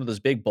interesting to see some of those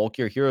big,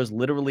 bulkier heroes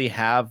literally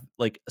have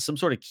like some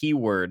sort of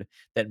keyword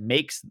that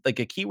makes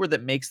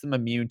them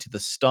immune to the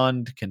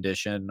stunned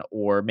condition,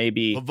 or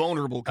maybe a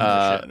vulnerable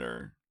condition,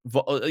 or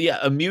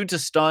immune to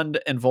stunned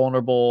and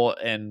vulnerable,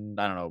 and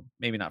I don't know,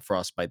 maybe not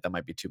frostbite. That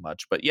might be too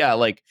much, but yeah,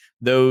 like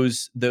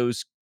those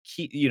those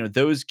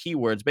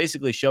keywords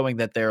basically showing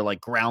that they're like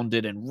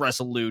grounded and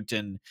resolute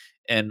and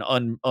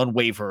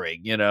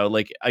unwavering.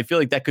 Like I feel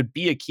like that could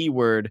be a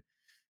keyword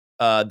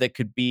that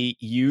could be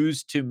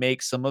used to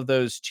make some of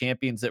those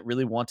champions that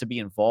really want to be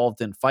involved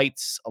in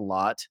fights a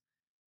lot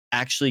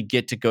actually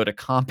get to go to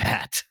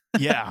combat.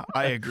 Yeah,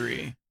 I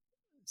agree.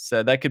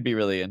 So that could be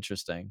really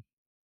interesting.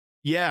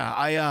 Yeah,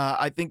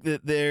 I think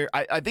that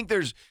I think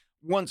there's,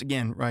 once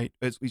again, right,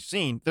 as we've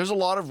seen, there's a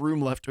lot of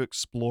room left to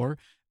explore.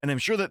 And I'm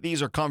sure that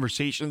these are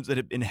conversations that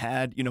have been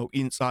had,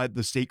 inside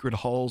the sacred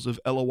halls of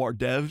LOR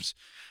devs.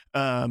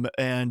 And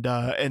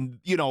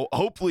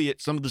hopefully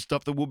it's some of the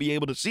stuff that we'll be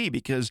able to see,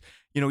 because,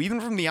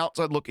 even from the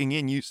outside looking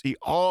in, you see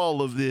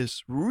all of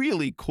this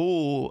really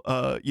cool,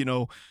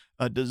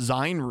 a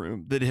design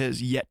room that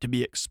has yet to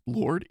be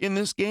explored in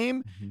this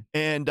game.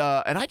 And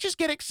I just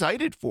get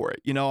excited for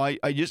it.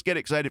 I just get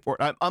excited for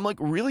it. I'm like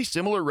really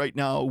similar right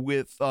now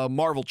with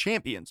Marvel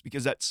Champions,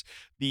 because that's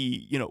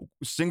the,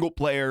 single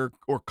player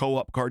or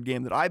co-op card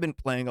game that I've been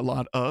playing a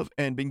lot of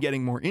and been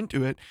getting more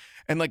into it.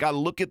 And like, I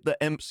look at the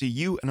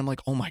MCU and I'm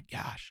like, oh my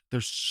gosh,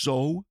 there's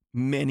so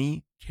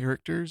many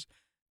characters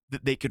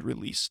that they could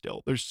release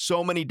still. There's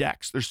so many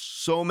decks. There's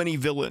so many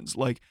villains.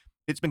 Like,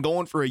 it's been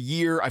going for a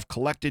year. I've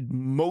collected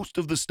most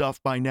of the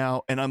stuff by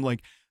now. And I'm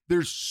like,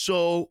 there's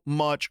so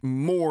much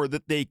more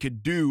that they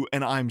could do.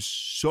 And I'm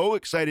so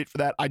excited for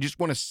that. I just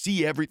want to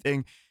see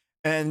everything.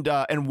 And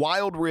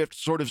Wild Rift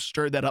sort of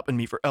stirred that up in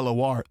me for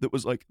LOR. That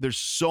was like, there's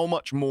so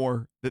much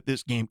more that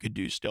this game could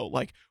do still.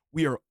 Like,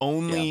 we are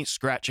only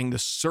scratching the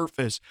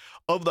surface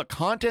of the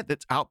content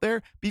that's out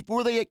there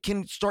before they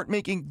can start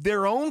making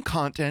their own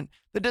content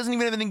that doesn't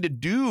even have anything to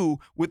do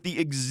with the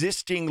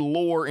existing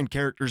lore and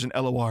characters in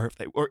LOR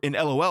or in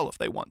LOL if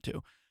they want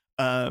to.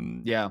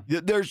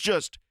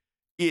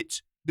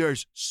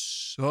 There's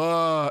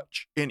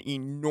such an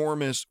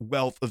enormous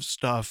wealth of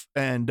stuff.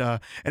 And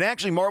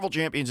actually Marvel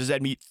Champions has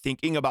had me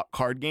thinking about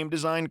card game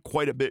design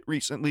quite a bit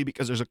recently,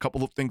 because there's a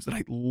couple of things that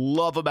I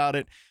love about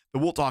it that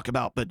we'll talk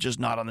about, but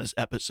just not on this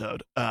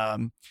episode.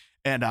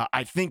 And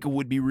I think it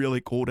would be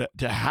really cool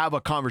to have a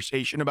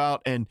conversation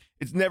about. And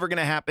it's never going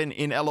to happen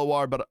in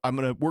LOR, but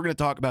we're going to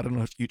talk about it in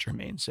a future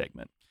main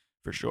segment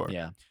for sure.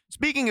 Yeah.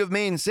 Speaking of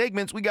main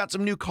segments, we got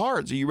some new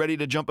cards. Are you ready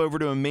to jump over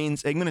to a main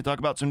segment and talk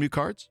about some new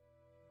cards?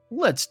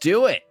 Let's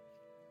do it.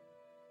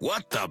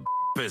 What the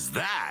is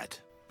that?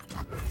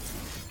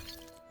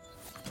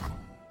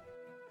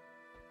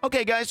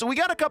 Okay, guys, so we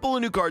got a couple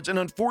of new cards, and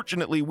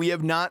unfortunately, we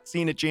have not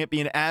seen a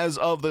champion as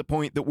of the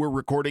point that we're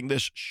recording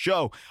this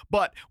show.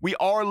 But we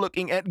are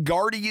looking at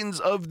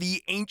Guardians of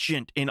the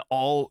Ancient, an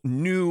all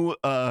new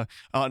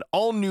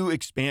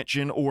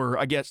expansion, or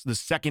I guess the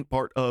second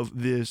part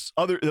of this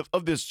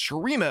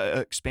Shurima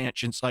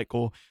expansion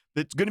cycle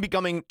that's going to be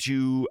coming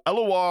to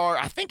LOR,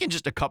 I think in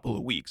just a couple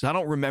of weeks. I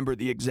don't remember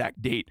the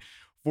exact date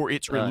for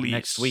its release.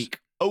 Next week.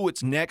 Oh,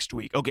 it's next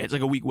week. Okay, it's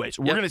like a week away.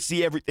 So we're going to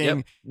see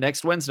everything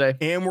next Wednesday.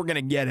 And we're going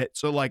to get it.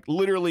 So like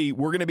literally,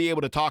 we're going to be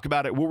able to talk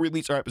about it. We'll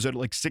release our episode at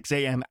like 6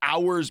 a.m.,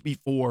 hours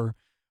before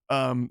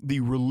the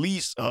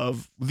release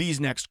of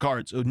these next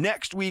cards. So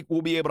next week,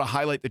 we'll be able to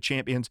highlight the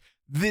champions.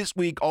 This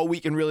week, all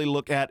we can really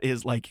look at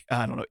is like,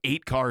 I don't know,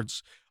 8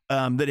 cards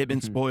that have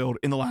been spoiled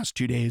in the last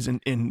 2 days.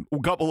 And a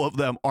couple of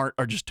them are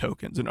just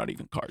tokens and not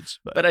even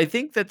cards. But I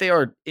think that they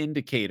are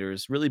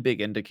indicators, really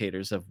big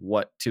indicators of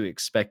what to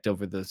expect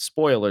over the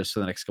spoilers for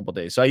the next couple of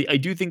days. So I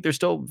do think they're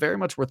still very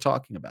much worth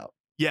talking about.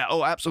 Yeah.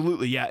 Oh,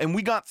 absolutely. Yeah. And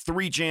we got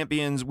 3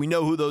 champions. We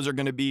know who those are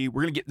going to be.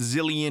 We're going to get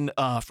Zilean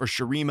for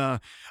Shurima.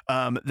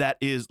 That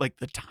is like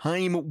the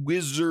time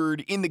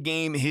wizard in the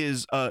game.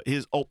 His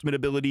ultimate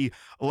ability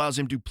allows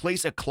him to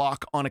place a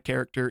clock on a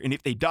character. And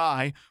if they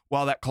die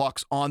while that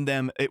clock's on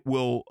them, it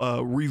will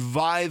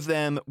revive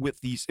them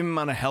with the same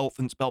amount of health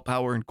and spell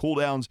power and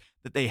cooldowns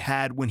that they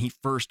had when he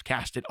first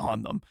cast it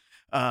on them.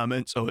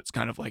 And so it's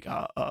kind of like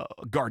a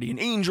guardian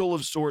angel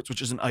of sorts,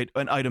 which is an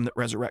item that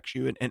resurrects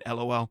you in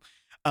LOL.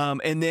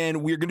 And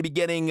then we're going to be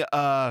getting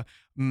not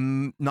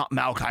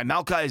Maokai.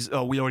 Maokai's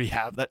we already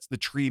have. That's the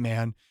tree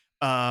man.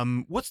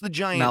 What's the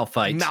giant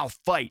Malphite?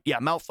 Malphite. Yeah,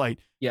 Malphite.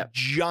 Yeah.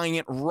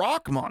 Giant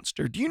rock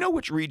monster. Do you know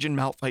which region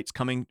Malphite's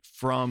coming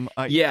from?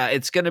 Yeah,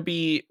 it's going to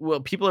be, well,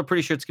 people are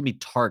pretty sure it's going to be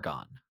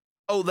Targon.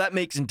 Oh, that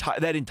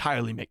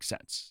entirely makes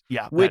sense.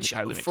 Yeah, which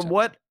from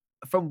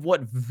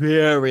what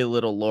very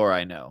little lore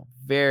I know,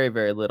 very,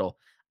 very little,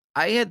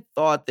 I had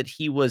thought that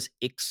he was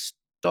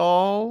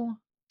Ixtal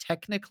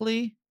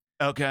technically.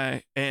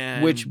 Okay.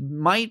 And which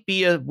might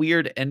be a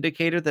weird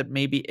indicator that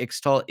maybe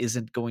Ixtal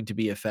isn't going to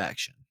be a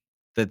faction,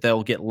 that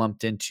they'll get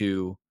lumped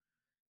into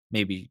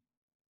maybe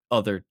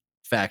other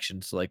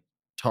factions like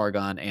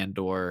Targon and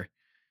or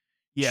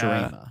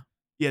Shurima.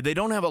 Yeah, they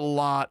don't have a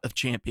lot of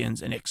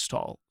champions in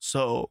Ixtal.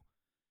 So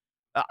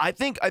I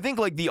think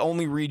like the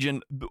only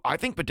region,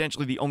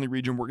 potentially the only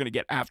region we're going to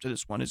get after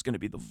this one is going to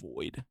be the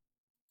Void.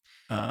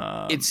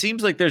 It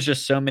seems like there's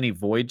just so many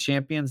Void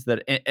champions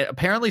that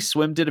apparently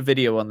Swim did a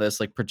video on this,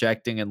 like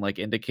projecting and like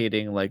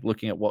indicating, like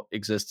looking at what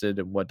existed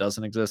and what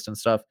doesn't exist and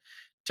stuff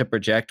to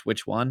project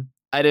which one.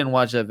 I didn't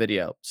watch that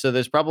video. So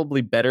there's probably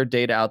better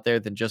data out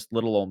there than just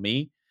little old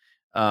me.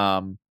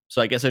 So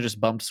I guess I just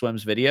bumped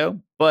Swim's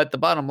video. But the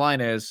bottom line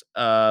is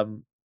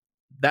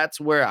that's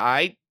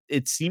where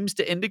it seems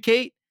to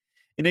indicate.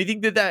 And I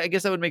think that I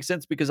guess that would make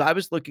sense because I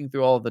was looking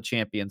through all of the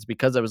champions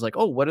because I was like,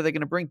 oh, what are they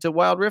going to bring to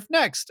Wild Rift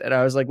next? And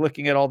I was like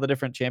looking at all the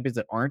different champions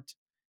that aren't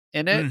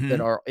in it,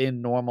 that are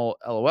in normal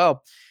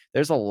LOL.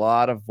 There's a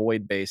lot of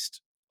Void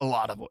based. A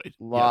lot of Void.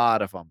 A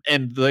lot of them.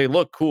 And they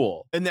look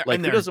cool. And they're,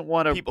 like, who doesn't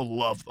want to? People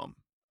love them.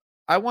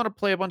 I want to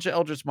play a bunch of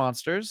Eldritch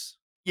Monsters.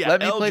 Yeah,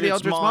 let me play the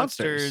Eldritch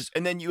Monsters.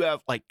 And then you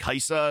have like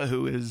Kai'Sa,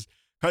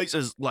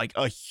 Kai'Sa's like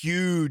a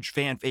huge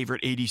fan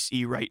favorite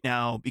ADC right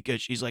now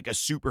because she's like a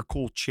super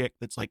cool chick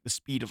that's like the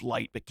speed of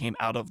light but came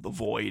out of the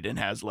void and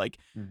has like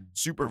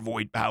super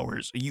void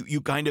powers.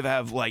 You kind of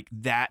have like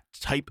that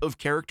type of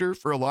character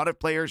for a lot of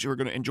players who are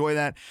going to enjoy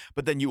that.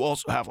 But then you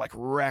also have like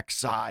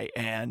Rek'Sai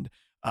and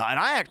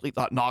I actually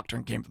thought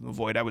Nocturne came from the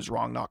void. I was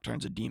wrong.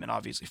 Nocturne's a demon,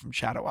 obviously from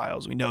Shadow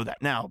Isles. We know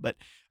that now. But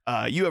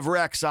you have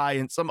Rek'Sai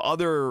and some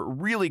other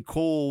really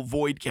cool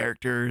void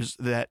characters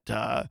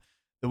that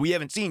we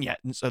haven't seen yet.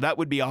 And so that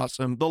would be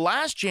awesome. The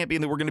last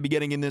champion that we're going to be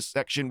getting in this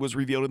section was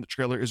revealed in the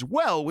trailer as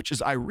well, which is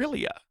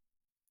Irelia.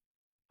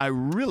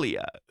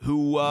 Irelia,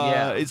 who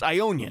is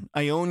Ionian.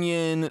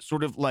 Ionian,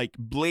 sort of like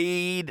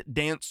blade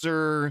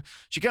dancer.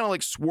 She kind of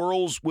like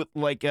swirls with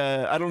like,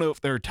 I don't know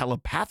if they're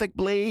telepathic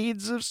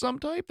blades of some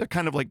type. They're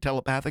kind of like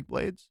telepathic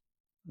blades.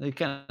 They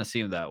kind of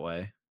seem that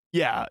way.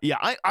 Yeah.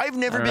 I've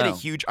never been a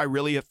huge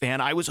Irelia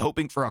fan. I was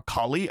hoping for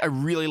Akali. I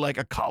really like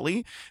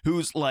Akali,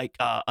 who's like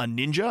a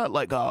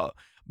ninja,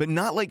 but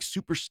not like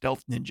super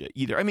stealth ninja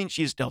either. I mean,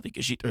 she's stealthy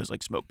because she throws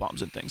like smoke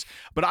bombs and things.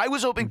 But I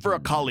was hoping for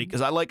Akali because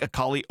I like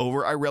Akali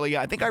over Irelia.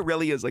 I think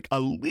Irelia is like a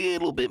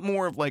little bit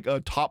more of like a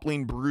top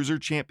lane bruiser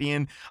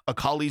champion.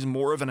 Akali's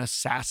more of an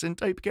assassin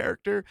type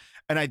character.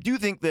 And I do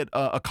think that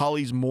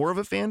Akali's more of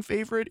a fan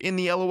favorite in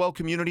the LOL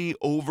community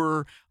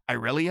over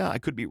Irelia. I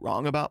could be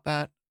wrong about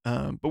that.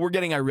 But we're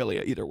getting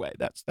Irelia either way.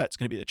 That's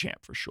going to be the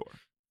champ for sure.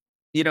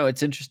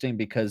 It's interesting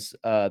because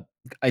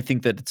I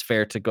think that it's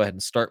fair to go ahead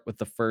and start with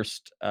the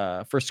first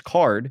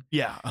card.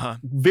 Yeah.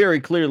 Very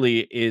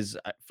clearly is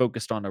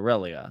focused on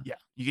Aurelia. Yeah.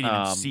 You can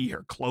even see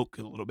her cloak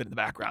a little bit in the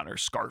background, or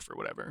scarf or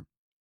whatever.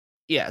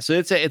 Yeah, so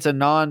it's a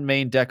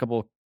non-main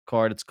deckable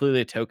card. It's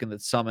clearly a token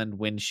that's summoned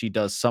when she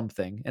does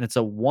something, and it's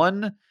a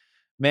 1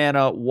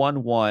 mana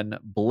 1/1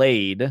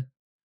 blade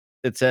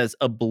that says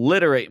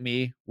obliterate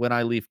me when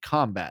I leave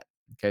combat.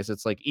 Okay, so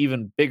it's like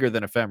even bigger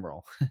than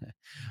ephemeral.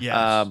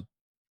 Yes.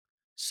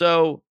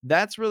 So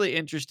that's really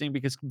interesting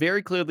because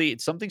very clearly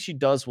it's something she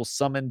does will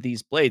summon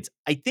these blades.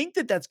 I think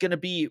that that's going to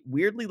be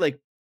weirdly like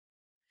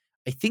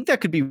I think that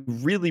could be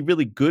really,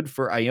 really good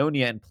for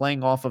Ionia and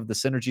playing off of the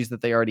synergies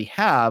that they already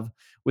have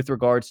with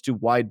regards to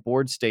wide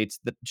board states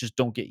that just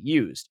don't get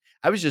used.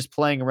 I was just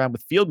playing around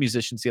with field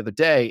musicians the other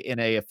day in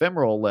a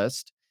ephemeral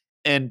list,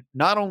 and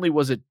not only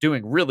was it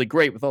doing really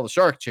great with all the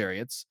shark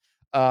chariots,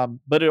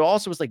 but it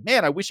also was like,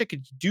 man, I wish I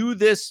could do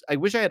this. I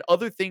wish I had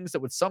other things that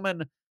would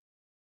summon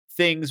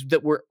things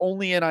that were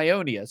only in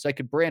Ionia, so I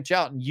could branch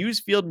out and use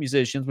field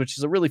musicians, which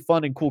is a really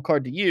fun and cool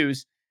card to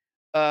use.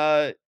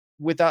 Uh,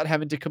 Without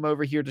having to come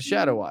over here to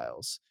Shadow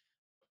Isles.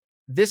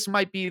 This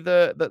might be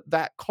the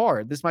that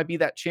card. This might be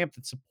that champ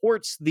that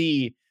supports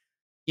the,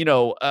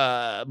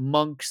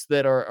 monks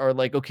that are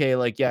like, okay,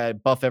 like, yeah,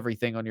 buff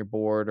everything on your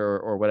board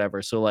or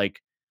whatever. So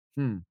like,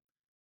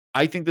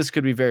 I think this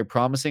could be very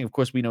promising. Of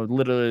course, we know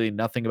literally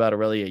nothing about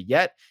Aurelia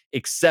yet,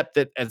 except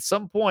that at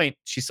some point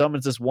she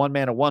summons this 1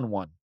 mana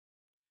 1/1.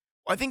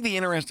 I think the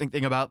interesting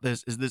thing about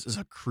this is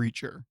a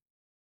creature.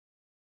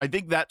 I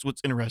think that's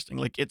what's interesting.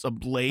 Like, it's a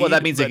blade. Well,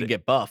 that means it can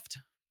get buffed.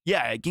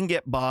 Yeah, it can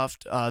get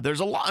buffed. There's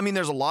a lot. I mean,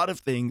 there's a lot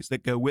of things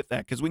that go with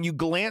that. Because when you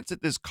glance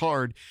at this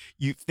card,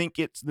 you think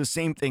it's the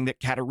same thing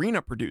that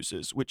Katarina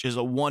produces, which is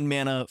a 1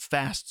 mana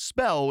fast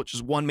spell, which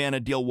is 1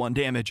 mana deal 1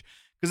 damage.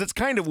 Because it's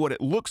kind of what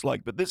it looks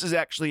like. But this is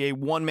actually a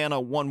 1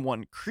 mana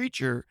 1/1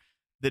 creature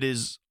that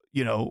is,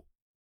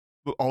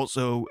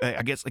 also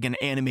I guess like an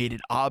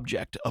animated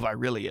object of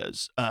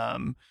Irelia's,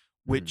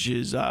 which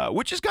is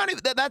kind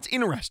of that's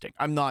interesting.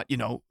 I'm not,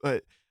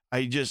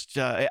 I just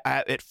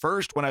at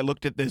first when I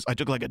looked at this, I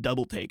took like a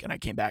double take and I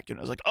came back to it. And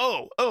I was like,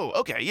 oh,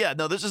 okay, yeah,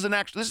 no, this is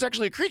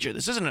actually a creature.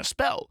 This isn't a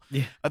spell.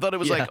 Yeah. I thought it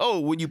was like,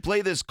 oh, when you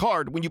play this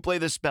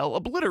spell,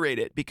 obliterate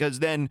it, because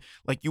then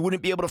like you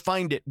wouldn't be able to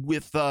find it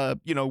with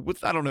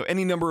with I don't know,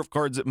 any number of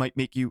cards that might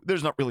make you.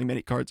 There's not really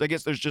many cards. I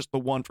guess there's just the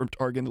one from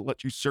Targon that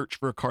lets you search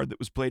for a card that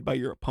was played by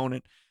your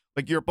opponent.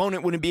 Like your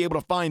opponent wouldn't be able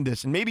to find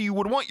this, and maybe you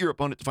would want your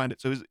opponent to find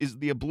it. So is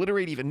the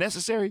obliterate even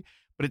necessary?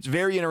 But it's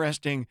very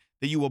interesting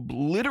that you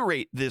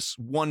obliterate this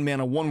 1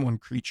 mana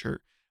 1/1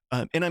 creature.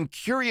 And I'm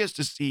curious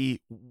to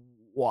see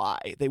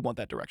why they want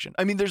that direction.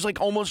 I mean, there's like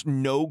almost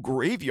no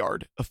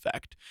graveyard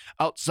effect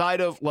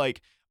outside of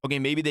like, okay,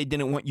 maybe they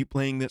didn't want you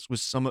playing this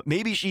with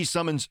maybe she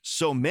summons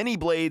so many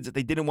blades that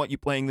they didn't want you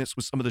playing this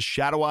with some of the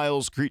Shadow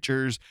Isles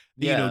creatures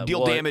that,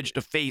 deal damage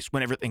to face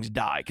whenever things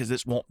die, because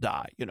this won't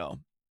die,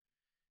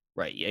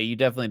 Right. Yeah, you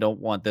definitely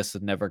don't want this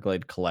with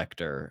Neverglade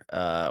Collector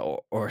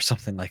or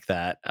something like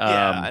that.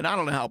 Yeah, and I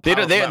don't know how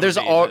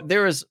powerful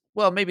there is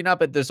maybe not,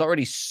 but there's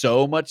already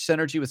so much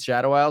synergy with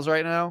Shadow Isles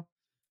right now.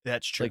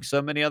 That's true. Like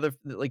so many other,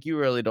 like you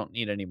really don't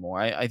need any more.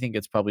 I think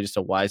it's probably just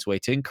a wise way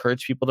to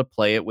encourage people to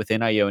play it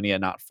within Ionia,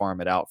 not farm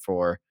it out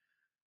for,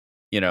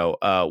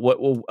 what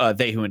will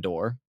They Who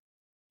Endure.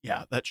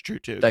 Yeah, that's true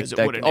too.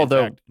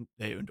 Although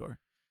They Who Endure.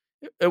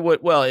 It would,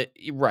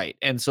 right.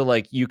 And so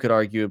like you could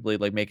arguably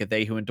like make a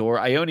They Who Endure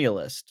Ionia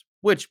list,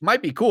 which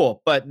might be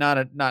cool, but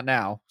not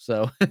now.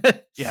 So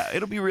yeah,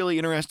 it'll be really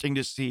interesting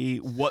to see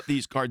what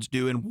these cards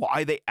do and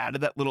why they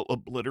added that little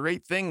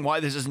obliterate thing.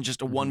 Why this isn't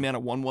just a 1 mana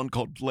 1/1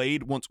 called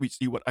Blade once we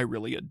see what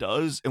Irelia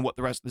does and what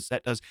the rest of the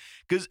set does.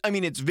 Because I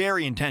mean, it's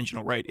very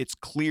intentional, right? It's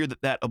clear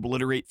that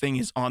obliterate thing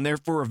is on there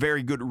for a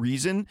very good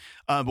reason,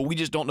 but we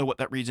just don't know what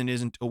that reason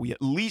is until we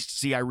at least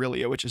see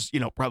Irelia, which is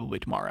probably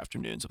tomorrow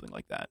afternoon, something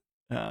like that.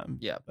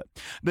 But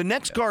the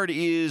next card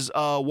is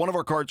one of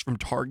our cards from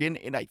Targon,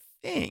 and I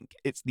think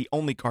it's the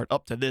only card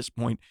up to this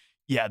point,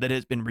 that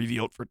has been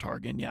revealed for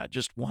Targon. Yeah,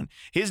 just one.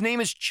 His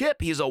name is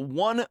Chip. He is a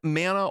 1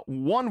 mana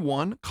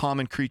 1/1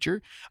 common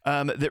creature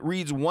that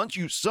reads: once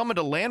you summoned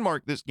a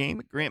landmark this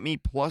game, grant me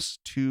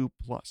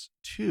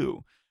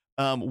 +2/+2.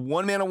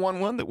 1 mana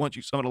 1/1 that once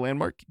you summon a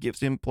landmark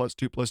gives him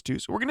 +2/+2.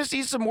 So we're gonna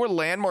see some more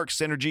landmark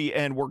synergy,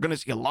 and we're gonna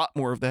see a lot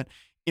more of that.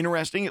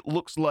 Interesting. It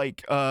looks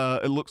like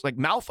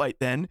Malphite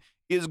then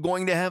is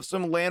going to have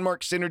some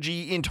landmark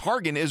synergy in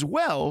Targon as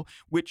well,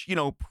 which,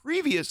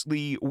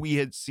 previously we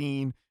had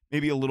seen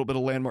maybe a little bit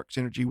of landmark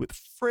synergy with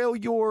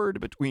Freljord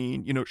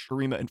between,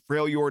 Shurima and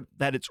Freljord,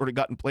 that had sort of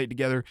gotten played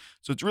together.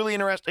 So it's really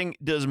interesting.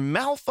 Does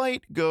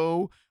Malphite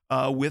go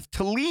with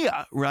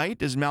Taliyah, right?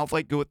 Does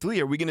Malphite go with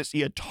Taliyah? Are we going to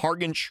see a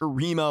Targon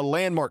Shurima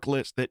landmark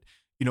list that,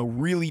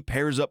 really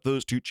pairs up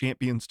those two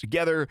champions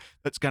together.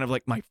 That's kind of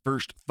like my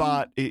first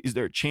thought. Is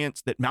there a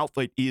chance that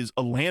Malphite is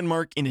a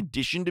landmark in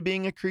addition to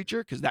being a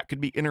creature? Because that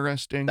could be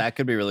interesting. That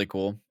could be really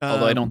cool.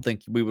 Although I don't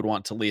think we would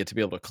want Taliyah to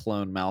be able to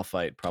clone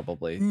Malphite,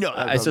 probably. No,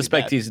 I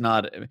suspect he's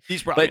not.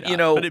 He's probably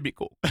not, but it'd be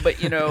cool. But,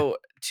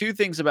 two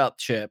things about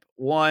Chip.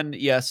 One,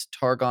 yes,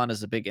 Targon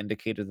is a big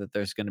indicator that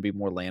there's going to be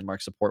more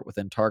landmark support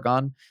within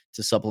Targon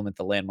to supplement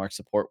the landmark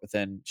support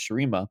within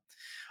Shurima.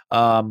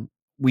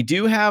 We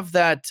do have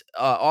that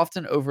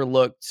often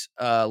overlooked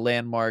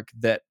landmark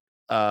that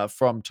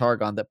from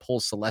Targon that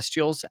pulls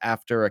Celestials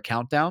after a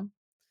countdown.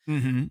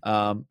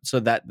 Mm-hmm. So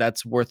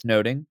that's worth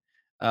noting.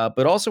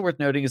 But also worth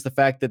noting is the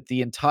fact that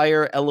the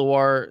entire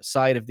LOR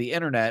side of the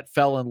internet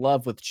fell in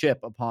love with Chip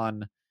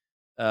upon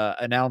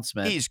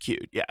announcement. He's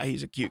cute. Yeah,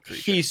 he's a cute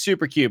creature. He's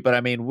super cute. But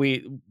I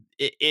mean,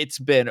 it's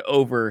been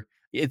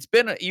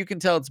you can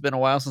tell it's been a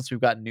while since we've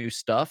got new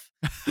stuff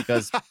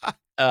because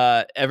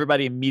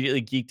everybody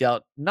immediately geeked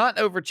out, not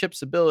over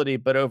Chip's ability,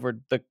 but over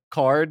the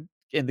card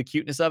and the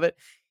cuteness of it.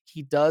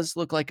 He does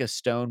look like a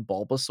stone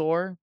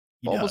Bulbasaur.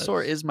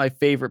 Bulbasaur is my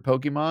favorite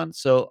Pokemon,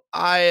 so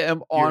I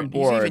am on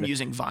board. He's even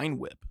using Vine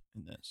Whip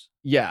in this.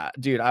 Yeah,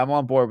 dude, I'm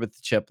on board with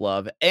the Chip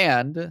love.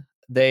 And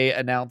they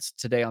announced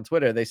today on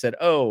Twitter, they said,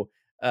 so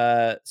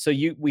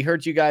we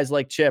heard you guys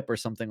like Chip or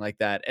something like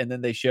that. And then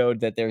they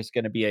showed that there's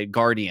going to be a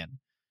Guardian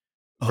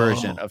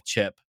version of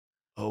Chip.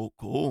 Oh,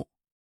 cool.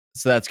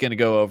 So that's going to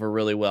go over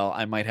really well.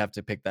 I might have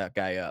to pick that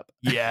guy up.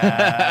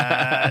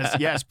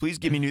 Yes. Please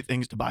give me new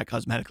things to buy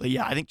cosmetically.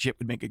 Yeah, I think Chip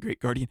would make a great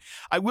Guardian.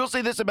 I will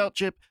say this about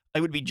Chip. I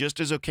would be just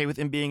as okay with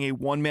him being a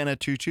 1-mana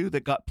 2/2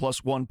 that got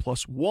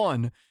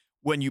 +1/+1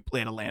 when you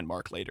played a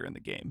landmark later in the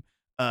game.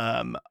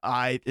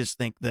 I just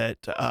think that,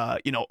 a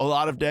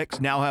lot of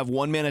decks now have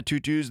 1-mana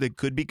 2/2s that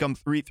could become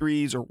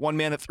 3/3s or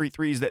 1-mana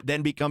 3/3s that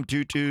then become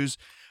 2/2s.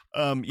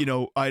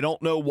 I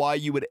don't know why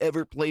you would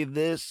ever play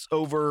this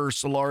over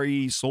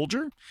Solari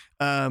Soldier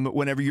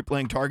whenever you're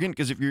playing Targon,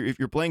 because if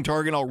you're playing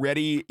Targon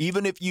already,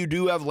 even if you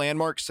do have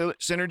landmark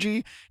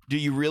synergy, do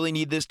you really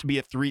need this to be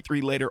a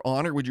 3/3 later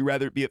on, or would you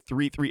rather it be a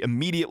 3/3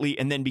 immediately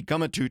and then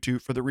become a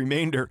 2/2 for the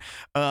remainder?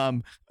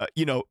 There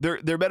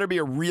better be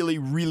a really,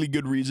 really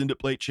good reason to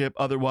play Chip.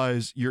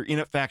 Otherwise, you're in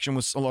a faction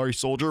with Solari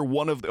Soldier,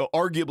 one of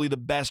arguably the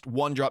best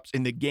 1-drops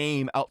in the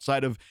game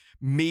outside of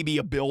maybe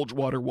a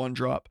Bilgewater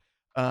 1-drop.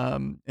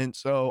 And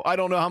so I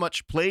don't know how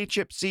much play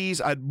Chip sees.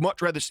 I'd much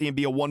rather see him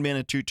be a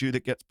 1-mana 2/2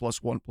 that gets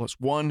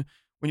 +1/+1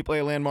 when you play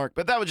a landmark.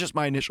 But that was just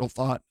my initial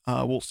thought.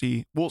 We'll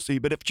see.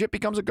 But if Chip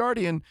becomes a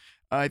Guardian,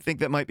 I think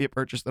that might be a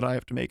purchase that I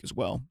have to make as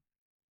well.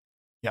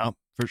 Yeah,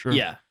 for sure.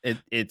 Yeah,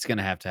 it's going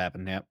to have to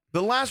happen. Yeah.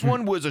 The last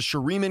one was a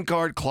Shuriman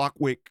card,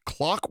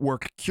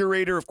 Clockwork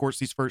Curator. Of course,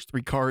 these first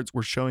 3 cards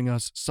were showing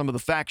us some of the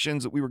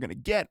factions that we were going to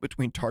get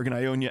between Targon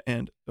Ionia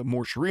and the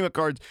more Shurima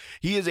cards.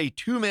 He is a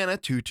 2-mana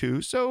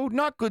 2/2, so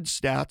not good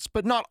stats,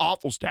 but not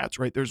awful stats,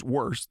 right? There's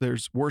worse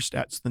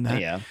stats than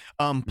that. Yeah.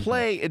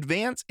 Play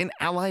Advance an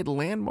Allied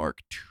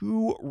Landmark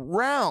 2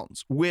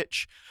 rounds,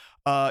 which...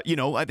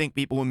 I think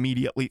people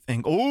immediately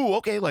think, oh,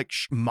 okay, like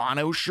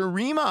mono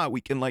Shurima.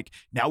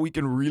 Now we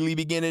can really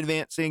begin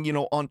advancing,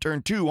 on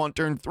turn 2, on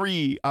turn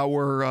 3,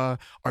 our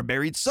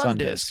Buried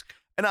Sundisk.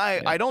 And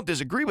I don't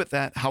disagree with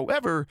that.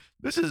 However,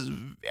 this is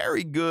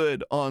very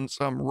good on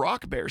some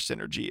Rock Bear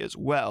synergy as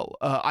well.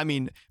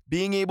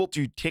 Being able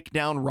to tick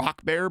down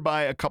Rock Bear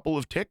by a couple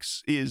of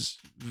ticks is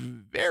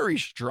very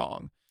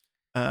strong.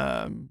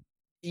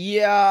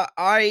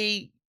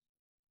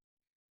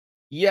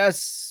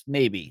 Yes,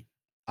 maybe.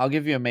 I'll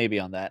give you a maybe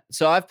on that.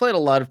 So I've played a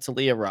lot of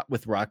Taliyah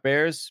with Rock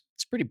Bears.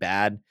 It's pretty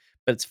bad,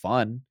 but it's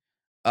fun.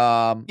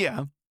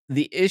 Yeah.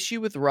 The issue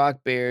with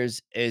Rock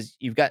Bears is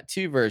you've got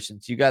 2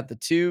 versions. You got the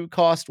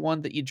 2-cost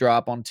one that you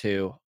drop on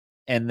 2,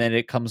 and then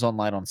it comes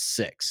online on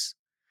 6.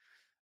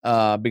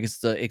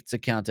 Because it's a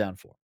countdown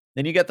 4.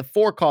 Then you got the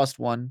 4-cost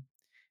one,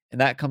 and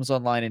that comes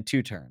online in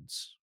 2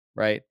 turns,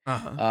 right?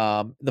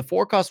 The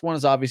 4-cost one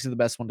is obviously the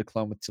best one to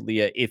clone with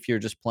Taliyah if you're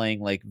just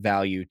playing like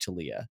value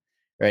Taliyah.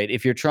 Right.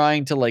 If you're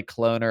trying to like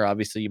clone her,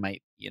 obviously you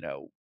might,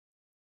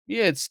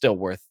 it's still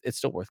worth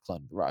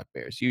cloning the Rock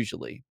Bears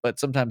usually. But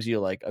sometimes you're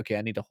like, okay,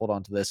 I need to hold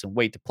on to this and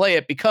wait to play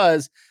it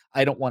because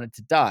I don't want it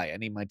to die. I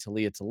need my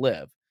Taliyah to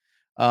live.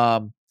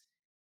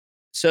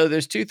 So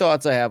there's 2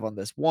 thoughts I have on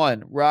this.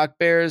 One, Rock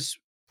Bears,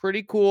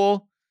 pretty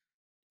cool.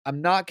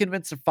 I'm not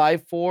convinced a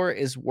 5/4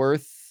 is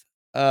worth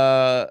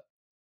a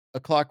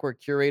Clockwork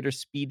Curator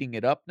speeding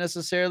it up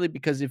necessarily,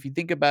 because if you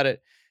think about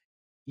it,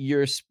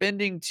 you're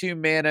spending 2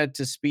 mana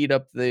to speed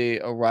up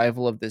the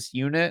arrival of this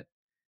unit,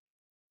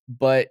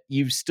 but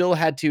you've still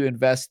had to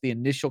invest the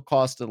initial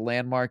cost of the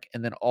landmark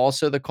and then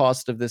also the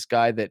cost of this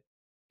guy that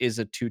is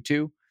a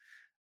 2/2.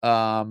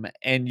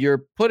 And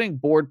you're putting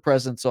board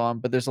presence on,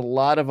 but there's a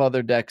lot of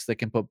other decks that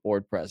can put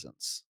board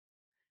presence.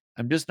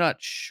 I'm just not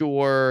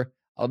sure.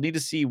 I'll need to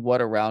see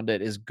what around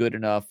it is good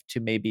enough to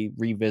maybe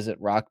revisit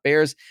Rock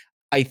Bears.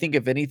 I think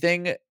if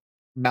anything,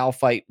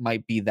 Malphite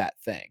might be that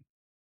thing,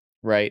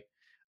 right?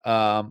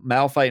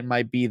 Malphite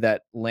might be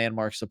that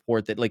landmark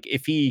support that, like,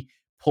 if he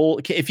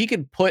if he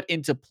can put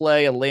into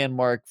play a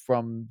landmark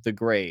from the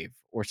grave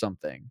or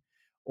something,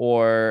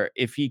 or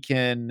if he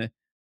can,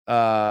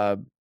 I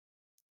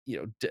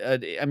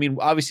mean,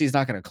 obviously he's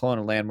not going to clone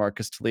a landmark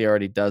because Talia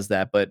already does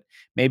that, but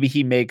maybe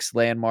he makes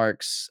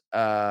landmarks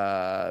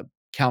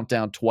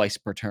countdown twice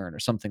per turn or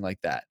something like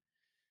that.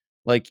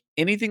 Like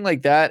anything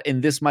like that,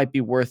 and this might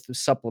be worth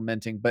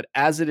supplementing, but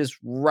as it is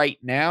right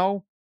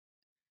now,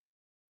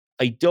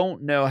 I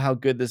don't know how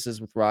good this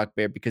is with Rock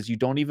Bear because you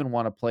don't even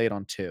want to play it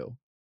on 2.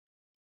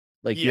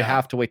 Like you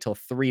have to wait till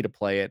 3 to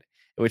play it,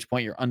 at which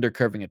point you're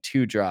undercurving a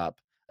 2-drop.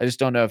 I just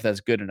don't know if that's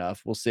good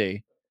enough. We'll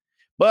see.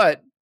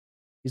 But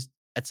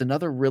it's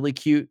another really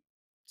cute,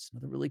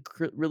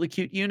 really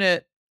cute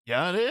unit.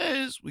 Yeah, it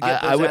is. We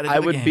get I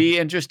would be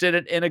interested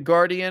in a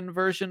Guardian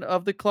version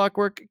of the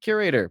Clockwork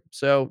Curator.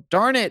 So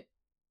darn it,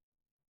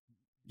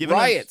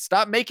 Riot,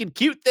 stop making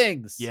cute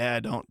things. Yeah,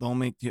 don't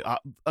make.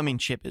 I mean,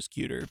 Chip is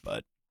cuter,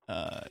 but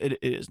it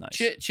is nice.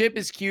 Chip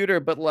is cuter,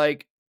 but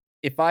like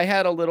if I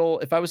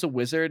was a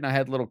wizard and I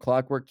had a little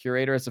Clockwork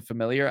Curator as a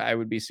familiar, I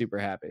would be super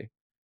happy.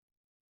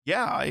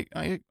 Yeah, I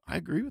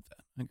agree with that.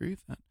 I agree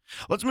with that.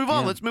 Let's move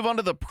on. Let's move on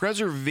to the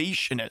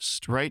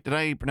Preservationist, right? Did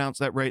I pronounce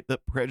that right? The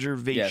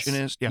Preservationist.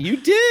 Yes. Yeah. You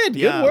did.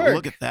 Good work.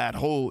 Look at that.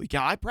 Holy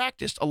cow. I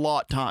practiced a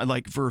lot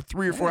like for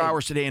 3 or 4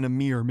 hours today in a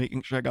mirror,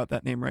 making sure I got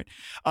that name right.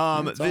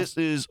 This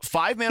is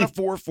 5 mana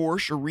 4/4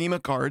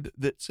 Shurima card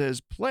that says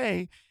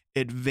play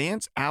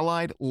Advanced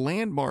Allied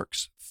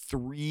Landmarks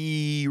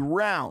 3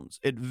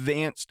 rounds.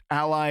 Advanced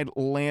Allied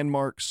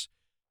Landmarks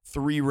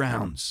 3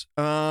 rounds.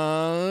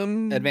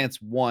 Advance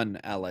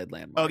 1 allied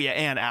landmark. Oh yeah,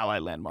 and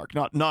allied landmark.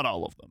 Not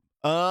all of them.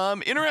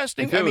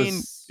 Interesting. I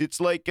mean, it's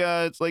like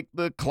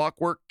the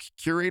Clockwork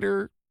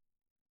Curator.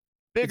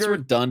 Bigger. It's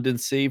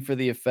redundancy for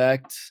the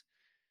effect.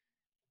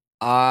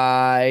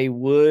 I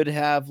would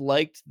have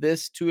liked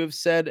this to have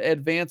said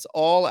advance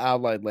all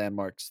allied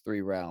landmarks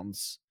 3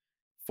 rounds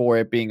for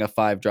it being a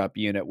 5-drop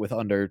unit with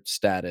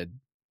understated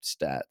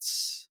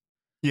stats.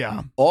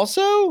 Yeah.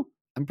 Also,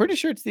 I'm pretty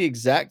sure it's the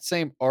exact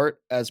same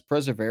art as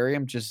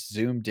Preservarium, just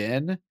zoomed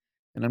in,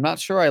 and I'm not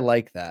sure I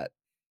like that.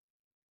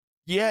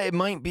 Yeah, it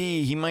might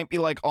be. He might be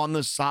like on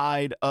the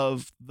side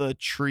of the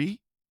tree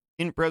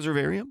in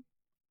Preservarium.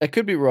 I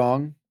could be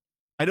wrong.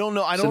 I don't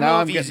know. I don't know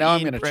if he's now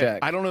I'm going to check.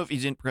 I don't know if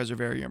he's in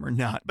Preservarium or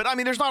not. But I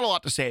mean, there's not a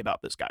lot to say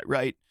about this guy,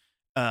 right?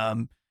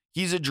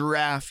 He's a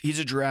giraffe. He's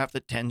a giraffe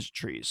that tends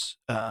trees.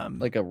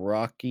 Like a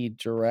rocky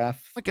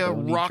giraffe. Like a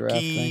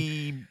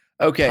rocky.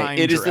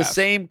 Okay, it is the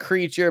same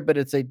creature, but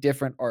it's a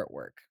different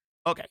artwork.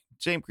 Okay,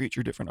 same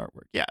creature, different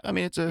artwork. Yeah, I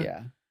mean it's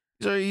a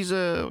he's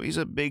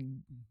a big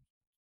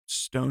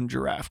stone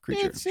giraffe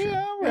creature.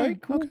 Yeah, all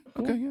right, cool.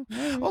 Okay, yeah.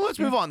 Right, well, let's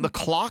move on. The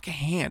Clock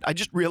Hand. I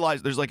just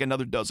realized there's like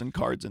another dozen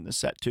cards in this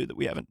set too that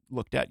we haven't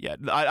looked at yet.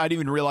 I didn't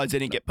even realize they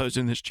didn't get posted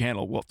in this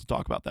channel. We'll have to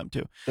talk about them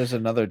too. There's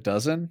another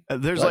dozen.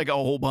 There's like a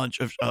whole bunch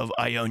of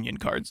Ionian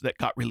cards that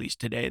got released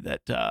today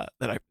that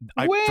I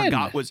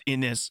forgot was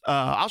in this.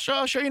 I'll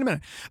show you in a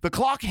minute. The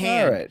Clock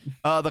Hand.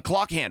 All right. The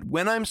Clock Hand.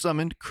 When I'm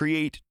summoned,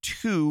 create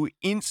 2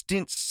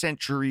 instant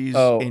sentries.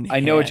 Oh, I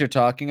know what you're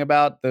talking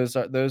about. That was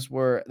a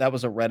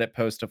Reddit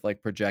post of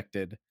like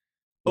projected.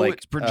 Like,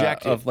 it's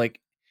projected. Of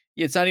like,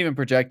 it's not even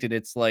projected.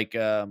 It's like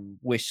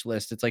wish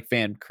list. It's like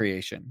fan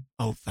creation.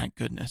 Oh, thank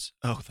goodness.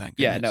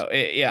 Yeah, no,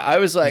 I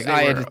was like,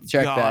 I had to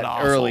check that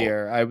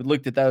earlier. I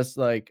looked at that. I was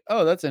like,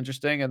 oh, that's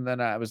interesting. And then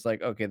I was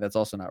like, okay, that's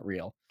also not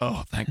real.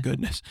 Oh, thank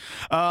goodness.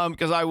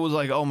 Because I was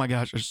like, oh my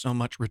gosh, there's so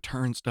much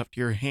return stuff to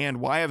your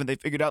hand. Why haven't they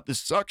figured out this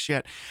sucks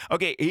yet?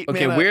 Okay, 8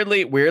 mana.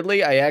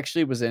 Weirdly, I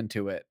actually was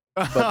into it.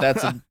 But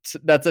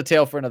that's a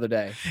tale for another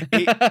day.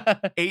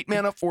 8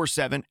 mana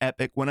 4/7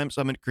 epic. When I'm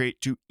summoned,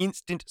 create 2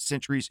 instant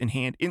sentries in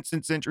hand.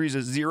 Instant sentries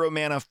is 0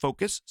 mana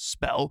focus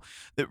spell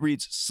that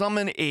reads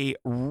summon a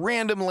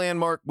random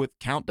landmark with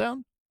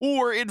countdown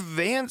or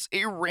advance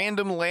a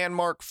random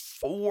landmark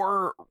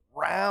 4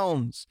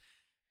 rounds.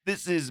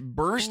 This is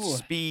burst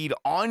speed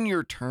on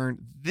your turn.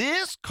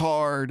 This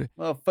card...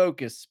 Well,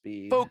 focus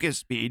speed. But,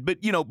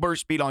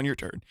 burst speed on your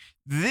turn.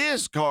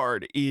 This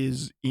card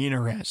is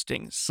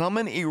interesting.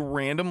 Summon a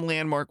random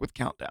landmark with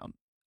countdown.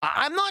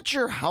 I'm not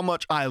sure how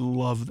much I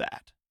love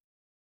that.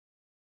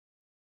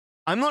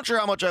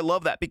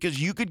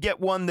 Because you could get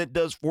one that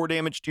does 4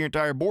 damage to your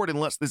entire board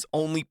unless this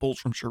only pulls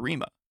from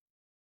Shurima.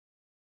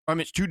 I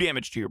mean, it's 2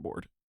 damage to your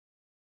board,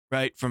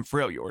 right? From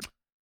Freljord.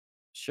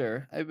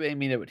 Sure. I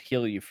mean, it would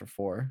heal you for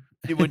 4.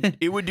 It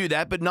would do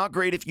that, but not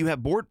great if you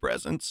have board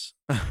presence.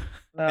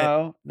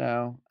 No.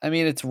 I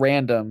mean, it's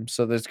random,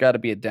 so there's got to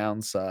be a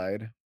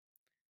downside.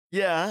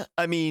 Yeah,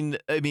 I mean,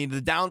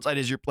 the downside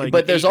is you're playing.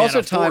 But there's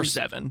also times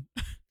 4/7.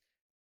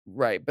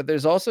 Right, but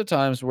there's also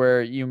times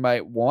where you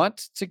might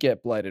want to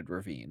get Blighted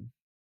Ravine.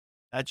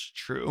 That's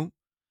true.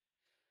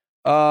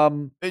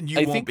 And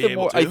you won't be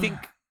able to.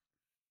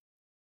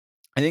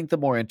 I think the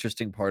more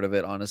interesting part of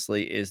it,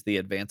 honestly, is the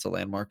advance a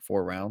landmark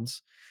 4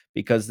 rounds,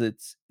 because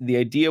it's the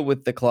idea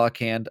with the Clock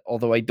Hand,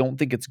 although I don't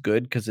think it's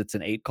good because it's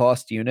an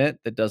 8-cost unit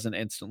that doesn't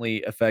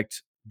instantly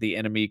affect the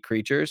enemy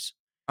creatures.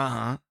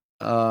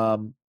 Uh-huh.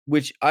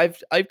 Which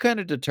I've kind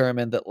of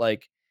determined that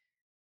like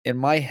in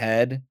my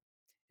head,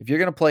 if you're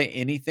going to play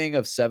anything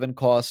of 7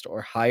 cost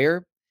or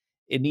higher,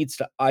 it needs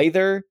to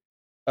either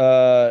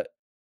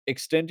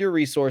extend your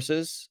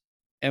resources,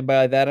 and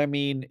by that I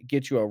mean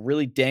get you a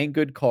really dang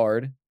good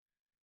card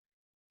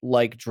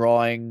like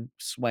drawing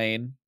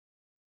Swain.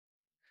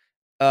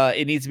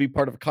 It needs to be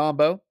part of a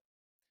combo,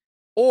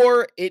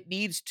 or it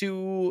needs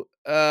to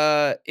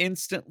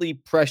instantly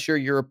pressure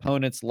your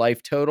opponent's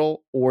life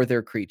total or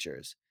their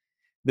creatures.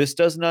 This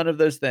does none of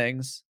those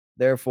things,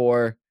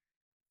 therefore,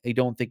 I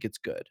don't think it's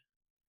good.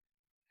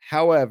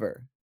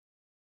 However,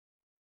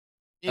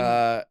 you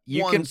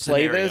can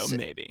play this.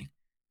 Maybe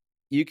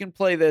you can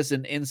play this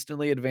and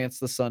instantly advance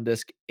the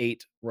Sundisk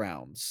 8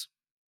 rounds,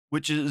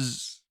 which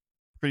is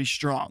pretty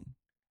strong.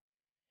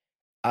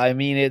 I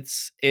mean,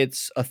 it's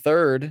a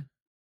third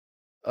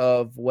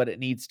of what it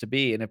needs to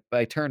be, and if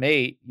by turn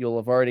 8, you'll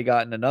have already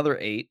gotten another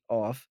 8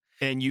 off.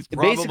 And you've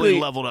probably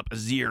leveled up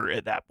Azir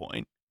at that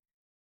point.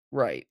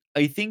 Right.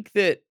 I think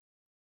that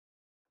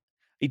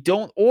I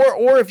don't,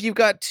 or if you've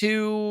got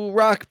 2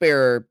 Rock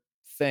Bearer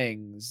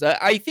things.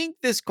 I think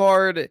this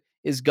card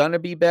is gonna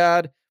be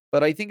bad,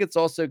 but I think it's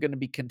also gonna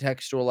be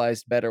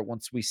contextualized better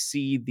once we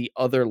see the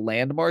other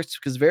landmarks,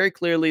 because very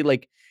clearly,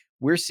 like,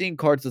 we're seeing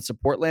cards that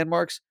support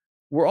landmarks.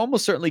 We're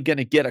almost certainly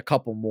gonna get a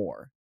couple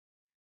more.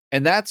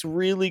 And that's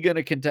really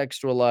gonna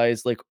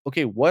contextualize, like,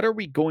 okay, what are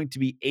we going to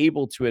be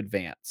able to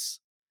advance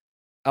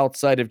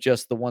outside of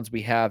just the ones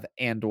we have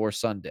and or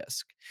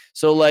Sundisk?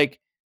 So, like,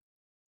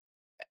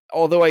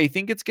 although I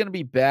think it's gonna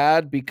be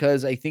bad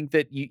because I think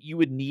that you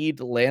would need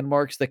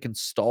landmarks that can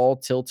stall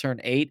till turn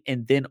 8,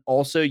 and then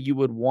also you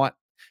would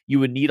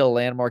need a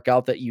landmark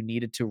out that you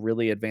needed to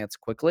really advance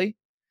quickly.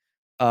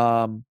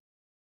 Despite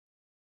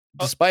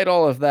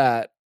all of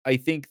that, I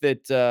think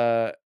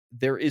that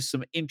there is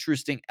some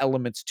interesting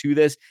elements to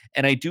this,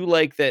 and I do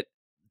like that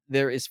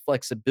there is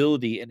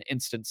flexibility in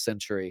Instant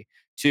Century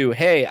to,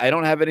 hey, I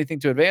don't have anything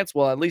to advance.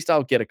 Well, at least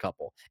I'll get a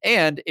couple.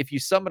 And if you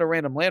summon a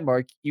random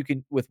landmark, you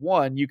can with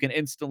one, you can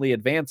instantly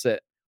advance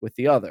it with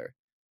the other.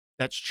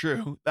 That's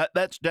true.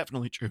 That's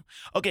definitely true.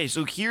 Okay,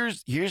 so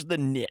here's the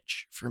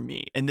niche for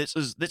me, and this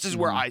is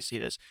where I see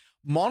this.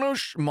 Mono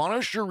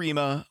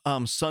Shurima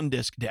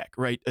Sundisk deck,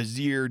 right?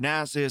 Azir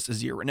Nasus,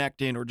 Azir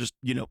Renekton, or just,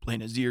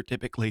 playing Azir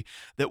typically,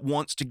 that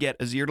wants to get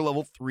Azir to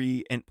level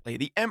 3 and play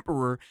the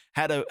Emperor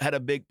had a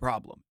big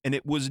problem. And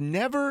it was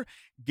never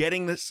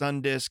getting the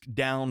Sundisk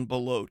down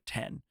below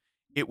 10.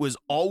 It was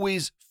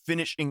always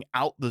finishing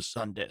out the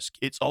Sundisk.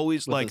 It's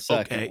always with like,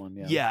 okay,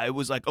 it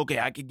was like, okay,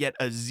 I could get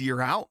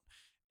Azir out,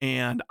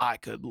 and I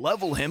could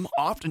level him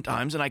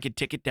oftentimes, and I could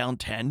tick it down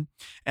 10,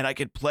 and I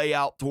could play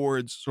out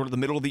towards sort of the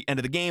middle of the end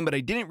of the game, but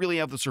I didn't really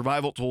have the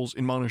survival tools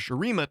in Mono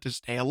Shurima to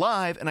stay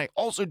alive, and I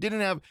also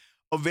didn't have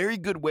a very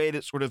good way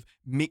to sort of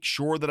make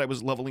sure that I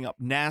was leveling up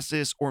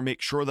Nasus or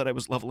make sure that I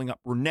was leveling up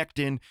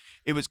Renekton.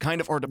 It was kind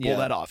of hard to pull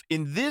that off.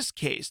 In this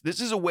case, this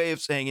is a way of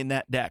saying in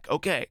that deck,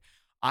 okay,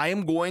 I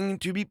am going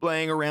to be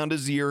playing around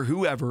Azir,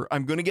 whoever,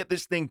 I'm going to get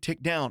this thing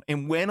ticked down,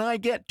 and when I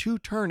get to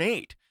turn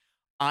 8,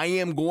 I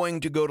am going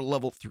to go to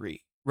level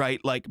 3,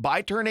 right? Like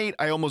by turn 8,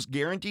 I almost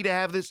guarantee to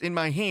have this in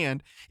my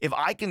hand. If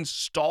I can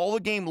stall the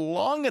game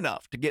long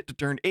enough to get to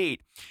turn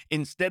 8,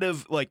 instead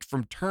of like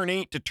from turn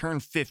 8 to turn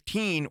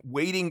 15,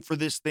 waiting for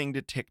this thing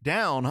to tick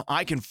down,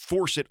 I can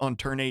force it on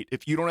turn 8.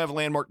 If you don't have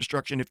landmark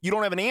destruction, if you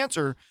don't have an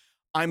answer,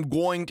 I'm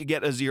going to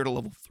get Azir to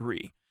level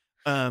 3.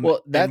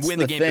 Well, that's and win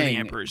the game thing. for the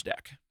Emperor's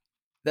deck.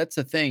 That's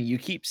the thing. You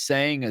keep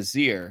saying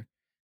Azir.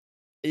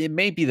 It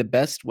may be the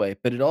best way,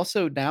 but it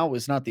also now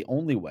is not the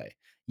only way.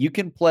 You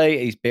can play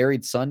a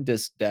Buried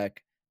Sundisk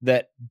deck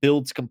that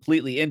builds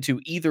completely into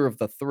either of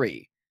the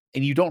 3,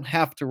 and you don't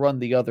have to run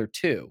the other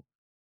 2.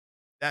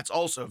 That's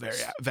also very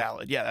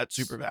valid. Yeah, that's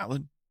super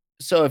valid.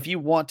 So if you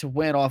want to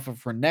win off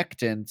of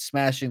Renekton,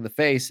 smashing the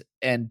face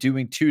and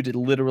doing 2 to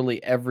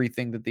literally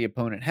everything that the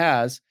opponent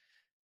has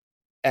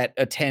at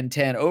a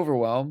 10-10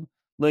 overwhelm,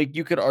 like,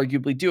 you could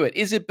arguably do it.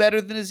 Is it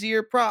better than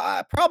Azir?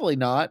 Probably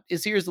not.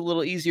 Azir is a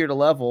little easier to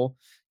level,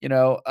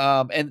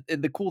 and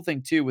the cool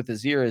thing too with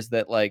Azir is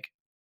that, like,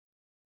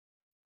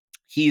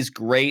 he's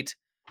great,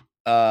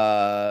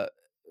 to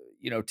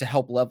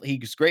help level.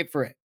 He's great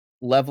for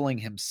leveling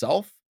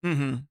himself.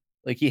 Mm-hmm.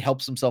 Like, he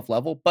helps himself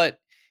level, but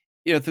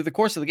through the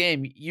course of the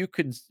game, you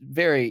can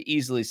very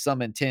easily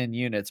summon 10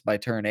 units by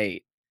turn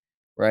 8,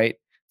 right?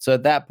 So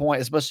at that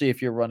point, especially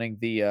if you're running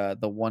the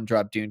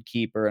 1-drop Dune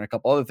Keeper and a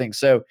couple other things,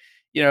 so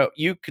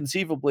you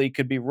conceivably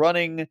could be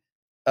running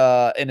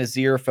an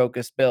Azir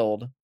focused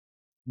build,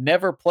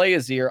 never play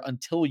Azir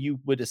until you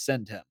would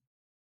ascend him.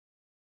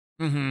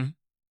 Mm-hmm.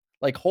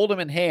 Like, hold him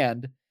in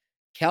hand,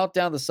 count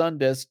down the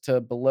Sundisk to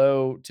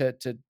below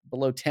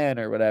 10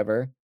 or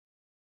whatever,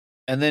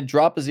 and then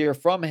drop Azir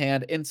from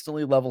hand,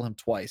 instantly level him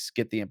twice,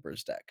 get the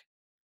Emperor's deck.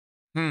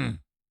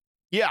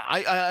 Yeah,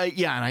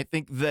 and I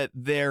think that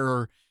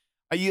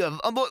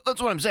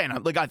that's what I'm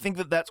saying. Like, I think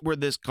that that's where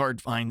this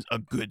card finds a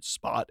good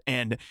spot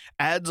and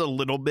adds a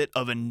little bit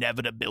of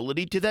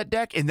inevitability to that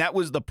deck. And that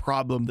was the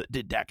problem that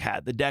the deck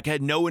had. The deck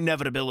had no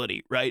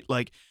inevitability, right?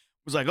 Like,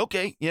 was like,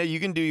 okay, yeah, you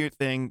can do your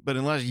thing, but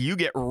unless you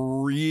get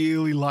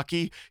really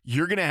lucky,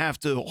 you're gonna have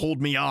to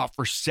hold me off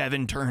for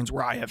 7 turns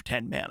where I have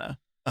 10 mana.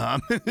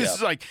 This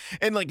is like,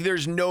 and like,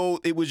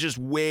 it was just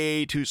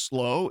way too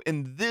slow.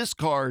 And this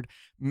card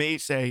may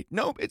say,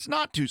 nope, it's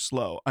not too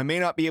slow. I may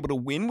not be able to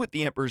win with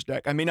the Emperor's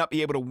deck. I may not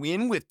be able to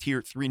win with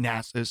tier 3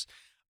 Nasus.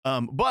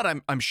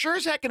 But I'm sure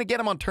as heck going to get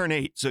him on turn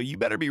 8. So you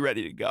better be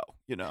ready to go,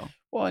 you know?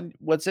 Well, and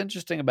what's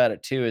interesting about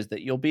it too is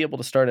that you'll be able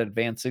to start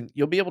advancing.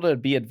 You'll be able to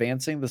be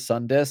advancing the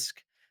Sun Disk,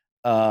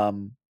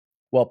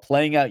 while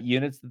playing out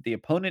units that the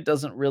opponent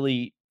doesn't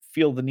really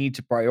feel the need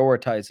to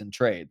prioritize in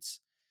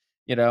trades.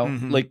 You know,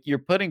 like you're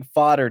putting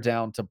fodder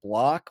down to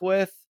block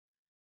with,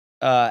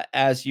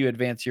 as you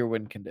advance your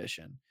win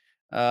condition.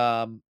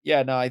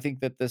 Yeah, no, I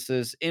think that this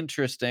is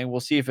interesting.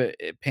 We'll see if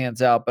it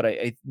pans out, but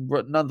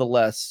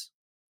nonetheless,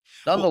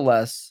 it'll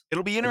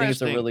be I think it's a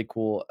interesting really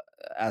cool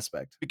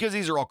aspect. because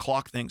these are all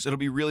clock things. It'll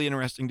be really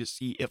interesting to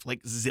see if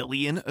like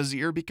Zillion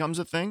Azir becomes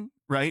a thing,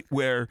 right?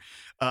 Where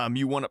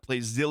you want to play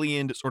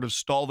Zillion to sort of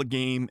stall the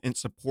game and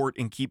support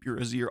and keep your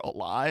Azir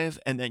alive,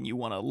 and then you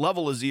want to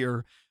level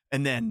Azir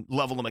and then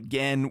level them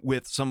again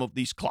with some of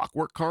these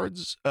clockwork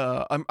cards.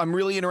 I'm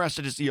really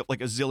interested to see if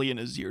like a Zillion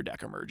Azir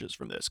deck emerges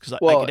from this, because I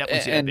could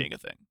definitely see that being a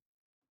thing.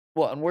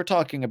 Well, and we're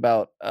talking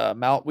about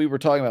we were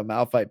talking about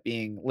Malphite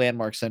being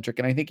landmark centric,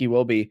 and I think he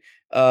will be.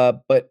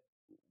 But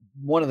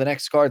one of the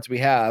next cards we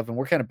have, and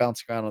we're kind of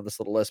bouncing around on this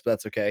little list, but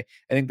that's okay.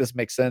 I think this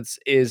makes sense,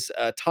 is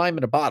Time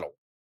in a Bottle.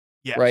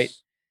 Yes. Right?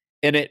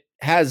 And it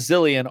has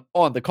Zillion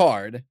on the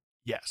card.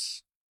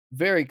 Yes.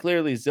 Very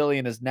clearly,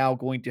 Zillion is now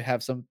going to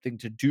have something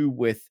to do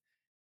with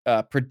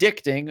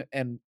predicting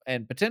and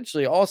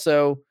potentially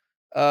also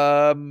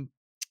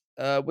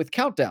with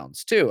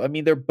countdowns too. I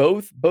mean, they're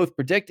both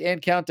predict and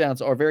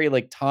countdowns are very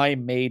like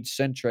time mage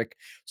centric.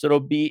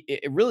 So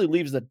it really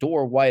leaves the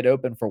door wide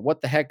open for what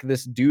the heck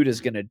this dude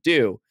is going to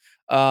do.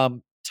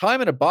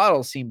 Time in a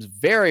Bottle seems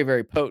very,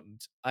 very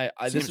potent.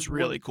 This is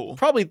really cool.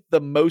 Probably the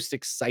most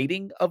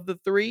exciting of the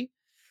 3.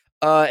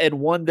 And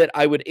one that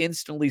I would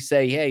instantly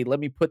say, hey, let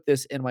me put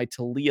this in my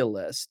Talia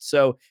list.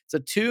 So it's a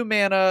 2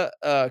 mana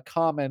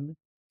common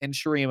in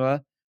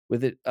Shurima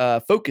with it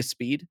focus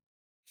speed.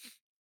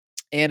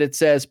 And it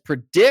says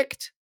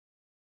predict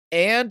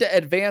and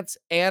advance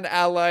an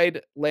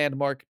allied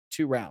landmark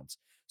 2 rounds.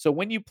 So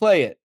when you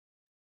play it,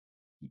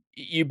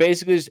 you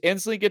basically just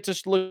instantly get to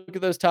look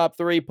at those top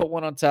 3, put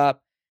one on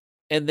top,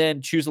 and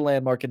then choose a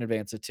landmark and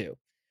advance it 2.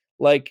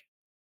 Like,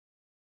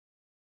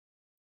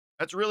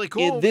 that's really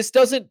cool. This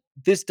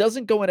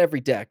doesn't go in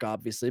every deck,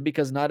 obviously,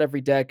 because not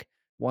every deck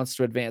wants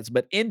to advance.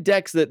 But in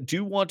decks that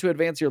do want to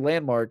advance your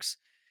landmarks,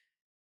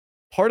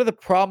 part of the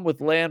problem with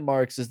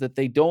landmarks is that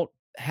they don't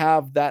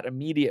have that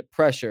immediate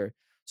pressure.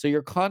 So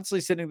you're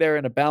constantly sitting there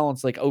in a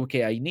balance like,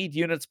 okay, I need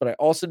units, but I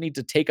also need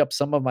to take up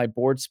some of my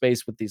board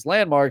space with these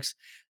landmarks.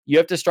 You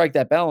have to strike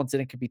that balance,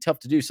 and it can be tough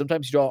to do.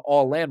 Sometimes you draw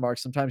all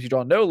landmarks, sometimes you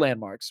draw no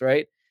landmarks,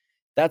 right?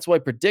 That's why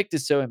predict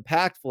is so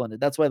impactful in it.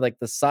 That's why like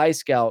the Psy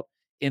Scout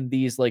in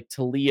these like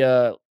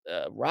Talia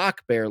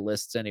Rock Bear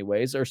lists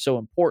anyways are so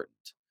important.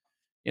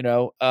 You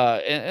know,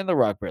 and the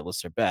Rock Bear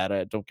lists are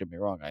bad. Don't get me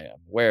wrong, I am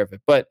aware of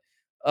it. But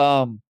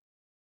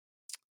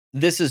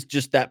this is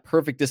just that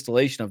perfect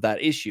distillation of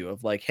that issue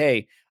of like,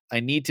 hey, I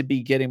need to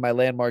be getting my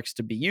landmarks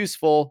to be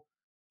useful.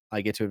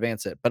 I get to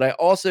advance it. But I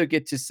also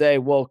get to say,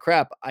 well,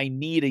 crap, I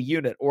need a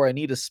unit or I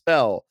need a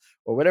spell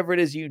or whatever it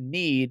is you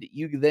need.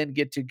 You then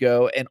get to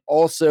go and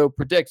also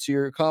predict. So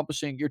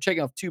you're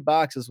checking off 2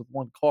 boxes with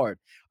 1 card.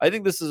 I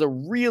think this is a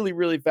really,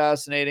 really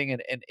fascinating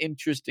and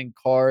interesting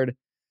card.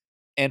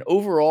 And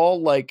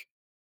overall, like,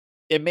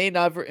 it may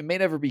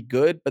never be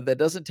good, but that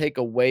doesn't take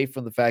away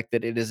from the fact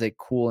that it is a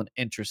cool and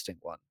interesting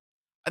one.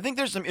 I think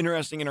there's some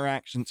interesting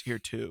interactions here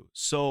too.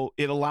 So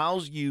it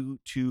allows you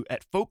to,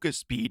 at focus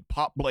speed,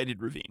 pop Blighted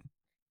Ravine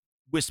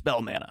with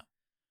spell mana.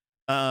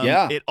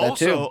 It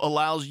also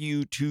allows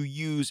you to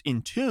use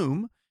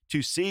Entomb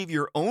to save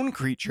your own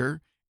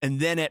creature,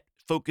 and then at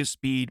focus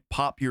speed,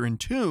 pop your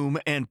Entomb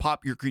and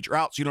pop your creature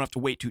out, so you don't have to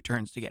wait 2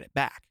 turns to get it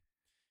back.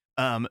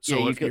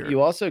 So you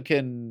also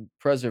can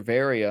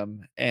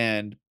Preservarium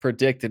and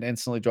predict and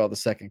instantly draw the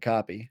second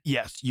copy.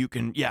 Yes, you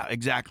can. Yeah,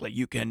 exactly.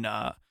 You can.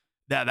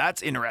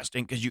 That's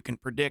interesting because you can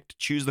predict,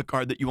 choose the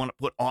card that you want to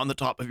put on the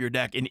top of your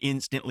deck, and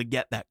instantly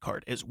get that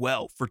card as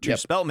well for 2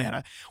 spell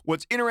mana.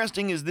 What's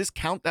interesting is this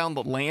counts down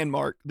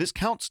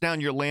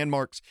your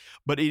landmarks,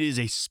 but it is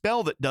a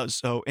spell that does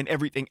so, and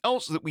everything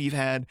else that we've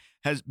had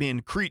has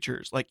been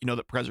creatures, like, you know,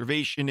 the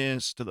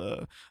Preservationist,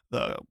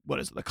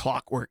 the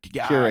Clockwork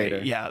guy,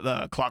 Curator. Yeah,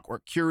 the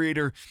Clockwork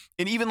Curator,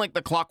 and even like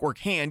the Clockwork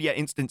Hand. Yeah,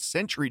 Instant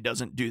Sentry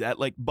doesn't do that,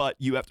 like, but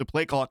you have to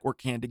play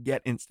Clockwork Hand to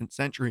get Instant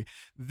Sentry.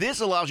 This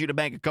allows you to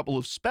bank a couple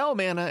of spell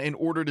mana in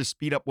order to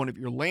speed up one of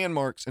your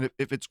landmarks, and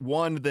if it's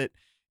one that,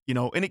 you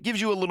know, and it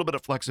gives you a little bit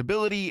of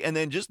flexibility, and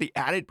then just the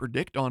added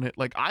predict on it.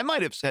 Like, I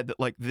might have said that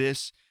like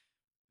this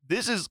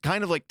is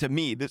kind of like, to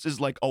me, this is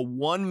like a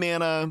 1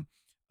 mana.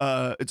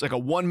 It's like a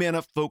 1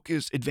 mana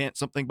focus, advance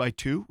something by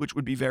 2, which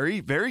would be very,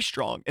 very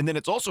strong. And then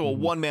it's also a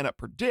 1 mana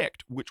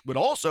predict, which would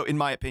also, in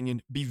my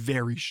opinion, be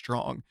very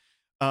strong.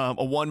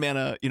 a 1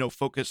 mana,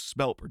 focus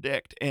spell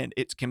predict, and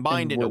it's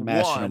combined And we're into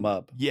mashing them one.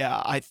 up.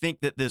 Yeah, I think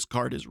that this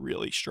card is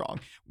really strong.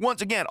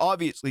 Once again,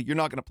 obviously, you're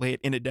not going to play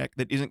it in a deck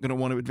that isn't going to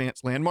want to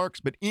advance landmarks,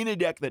 but in a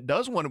deck that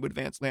does want to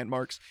advance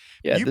landmarks,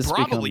 you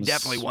probably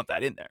definitely want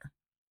that in there.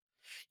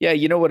 Yeah,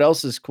 you know what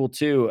else is cool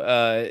too?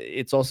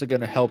 It's also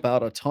going to help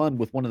out a ton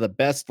with one of the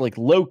best, like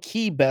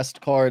low-key best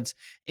cards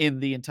in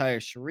the entire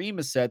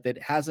Shurima set that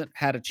hasn't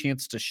had a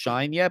chance to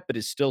shine yet, but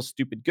is still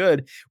stupid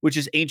good, which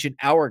is Ancient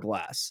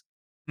Hourglass.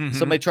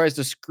 Somebody tries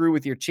to screw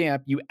with your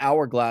champ, you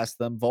hourglass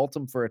them, vault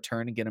them for a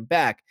turn, and get them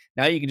back.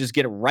 Now you can just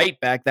get it right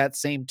back that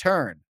same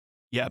turn.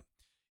 Yep.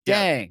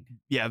 Dang.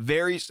 Yeah,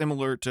 very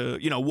similar to,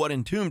 what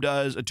Entomb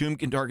does. A tomb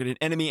can target an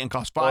enemy and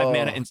cost 5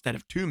 mana instead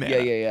of 2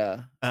 mana.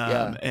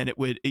 Yeah. And it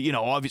would,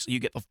 obviously you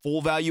get the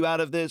full value out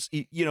of this,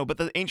 but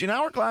the Ancient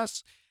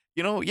Hourglass,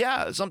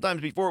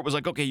 sometimes before it was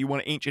like, okay, you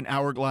want an Ancient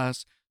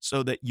Hourglass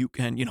so that you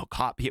can,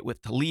 copy it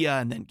with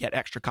Taliyah and then get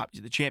extra copies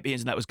of the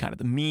champions. And that was kind of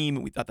the meme.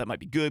 And we thought that might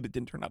be good, but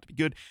didn't turn out to be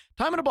good.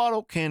 Time in a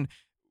Bottle can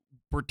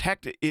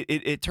protect it.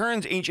 It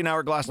turns Ancient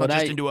Hourglass not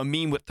just into a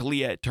meme with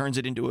Taliyah, it turns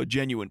it into a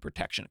genuine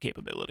protection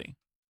capability.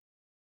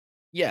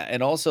 Yeah,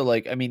 and also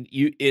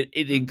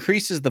it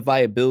increases the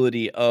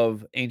viability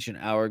of Ancient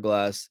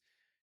Hourglass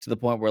to the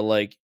point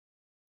where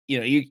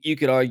you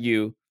could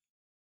argue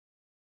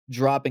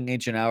dropping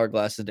Ancient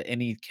Hourglass into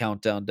any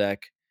countdown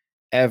deck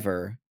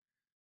ever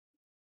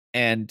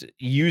and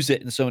use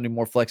it in so many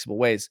more flexible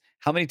ways.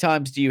 How many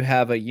times do you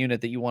have a unit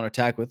that you want to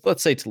attack with?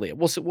 Let's say Taliyah.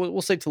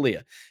 We'll say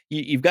Taliyah.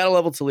 You've got a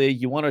level Taliyah.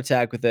 You want to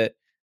attack with it.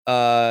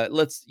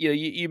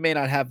 You may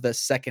not have the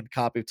second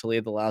copy of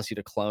Taliyah that allows you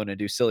to clone and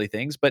do silly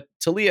things, but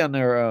Taliyah on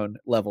their own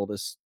level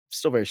is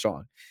still very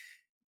strong.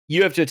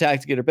 You have to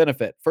attack to get her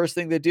benefit. First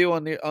thing they do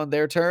on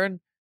their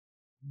turn,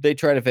 they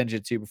try to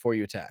vengeance you before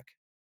you attack.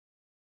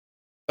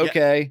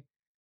 Okay,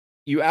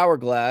 you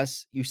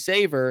hourglass, you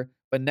save her,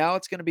 but now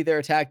it's going to be their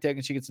attack deck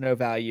and she gets no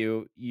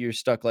value. You're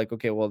stuck like,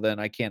 okay, well then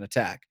I can't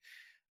attack.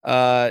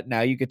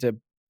 Now you get to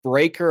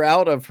break her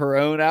out of her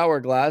own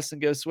hourglass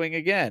and go swing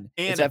again.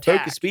 And it's at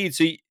focus speed,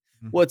 so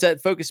it's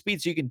at focus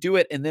speed, so you can do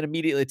it and then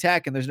immediately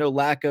attack, and there's no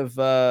lack of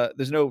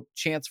there's no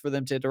chance for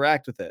them to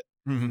interact with it.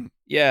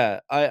 Yeah,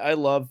 I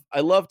love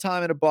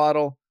Time in a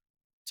Bottle.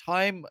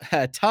 Time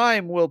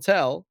will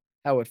tell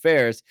how it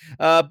fares.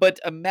 But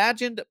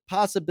Imagined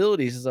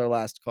Possibilities is our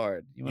last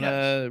card. You want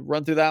to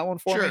run through that one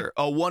for me? Sure.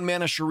 A 1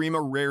 mana Shurima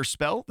rare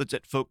spell that's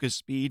at focus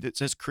speed that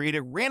says create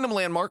a random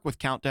landmark with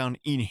countdown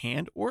in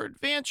hand or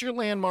advance your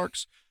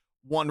landmarks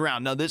 1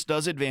 round. Now, this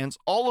does advance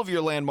all of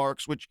your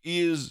landmarks, which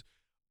is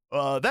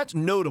that's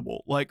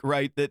notable.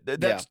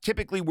 That's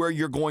typically where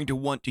you're going to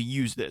want to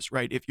use this,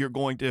 right? If you're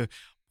going to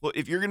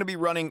be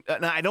running,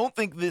 now I don't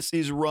think this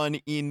is run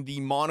in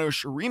the mono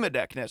Shurima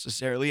deck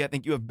necessarily. I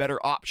think you have better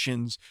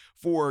options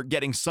for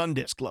getting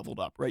Sundisk leveled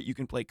up, right? You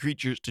can play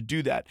creatures to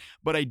do that.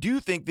 But I do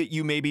think that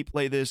you maybe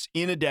play this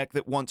in a deck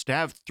that wants to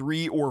have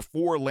 3 or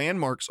 4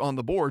 landmarks on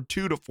the board,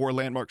 2 to 4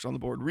 landmarks on the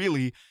board,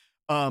 really.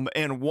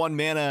 And 1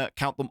 mana,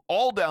 count them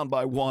all down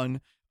by 1.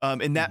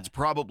 And that's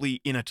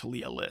probably in a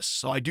Taliyah list.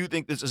 So I do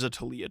think this is a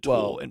Taliyah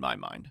tool in my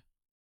mind.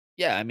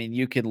 Yeah, I mean,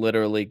 you could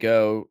literally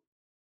go,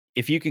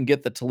 if you can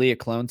get the Taliyah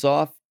clones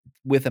off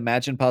with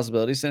Imagined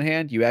Possibilities in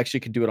hand, you actually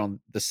can do it on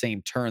the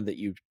same turn that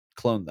you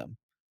clone them.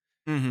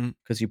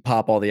 Because you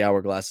pop all the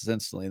hourglasses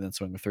instantly and then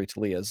swing with 3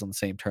 Taliyahs on the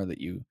same turn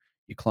that you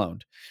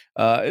cloned.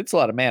 It's a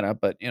lot of mana,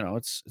 but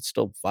it's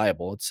still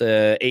viable. It's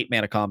a 8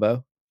 mana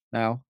combo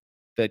now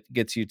that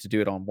gets you to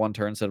do it on 1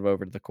 turn instead of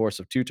over the course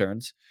of 2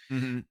 turns.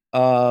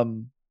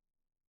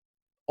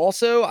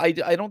 Also, I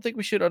don't think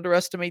we should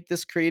underestimate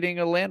this creating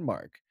a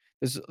landmark.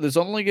 There's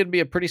only going to be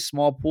a pretty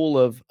small pool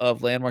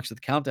of landmarks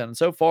with countdown, and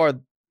so far,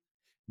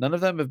 none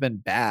of them have been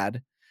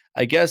bad.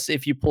 I guess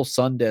if you pull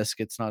Sundisk,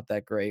 it's not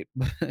that great,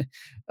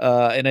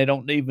 and I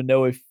don't even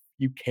know if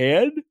you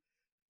can.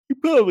 You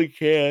probably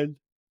can.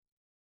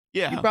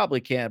 Yeah, you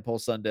probably can pull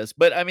Sundisk,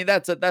 but I mean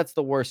that's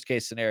the worst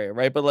case scenario,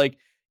 right? But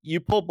you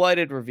pull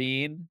Blighted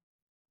Ravine,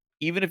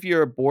 even if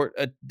you're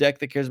a deck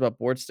that cares about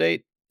board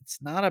state,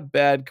 it's not a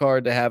bad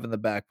card to have in the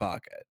back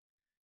pocket.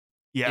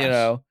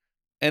 Yes.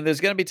 And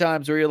there's going to be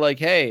times where you're like,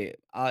 hey,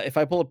 if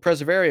I pull a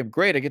Preservarium,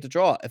 great, I get to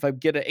draw. If I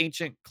get an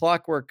Ancient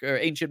Clockwork or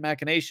Ancient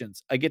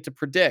Machinations, I get to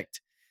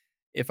predict.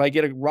 If I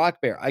get a Rock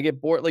Bear, I get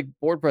board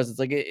presence.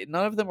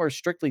 None of them are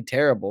strictly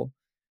terrible.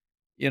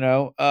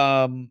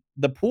 The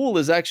pool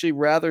is actually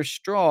rather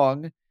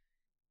strong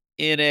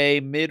in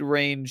a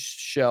mid-range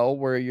shell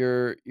where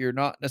you're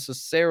not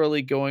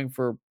necessarily going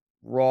for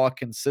raw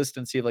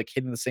consistency of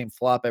hitting the same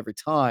flop every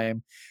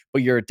time,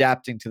 but you're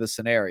adapting to the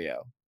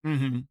scenario.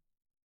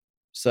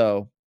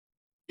 So,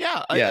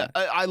 yeah.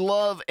 I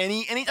love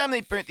anytime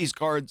they print these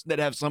cards that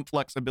have some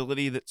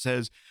flexibility that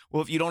says,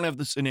 well, if you don't have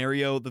the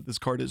scenario that this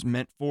card is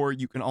meant for,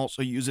 you can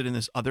also use it in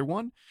this other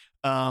one.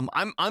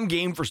 I'm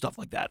game for stuff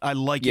like that. I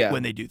like it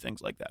when they do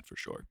things like that for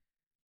sure.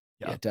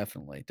 Yeah,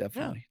 definitely.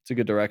 It's a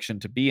good direction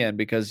to be in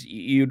because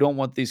you don't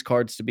want these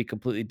cards to be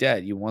completely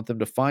dead. You want them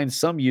to find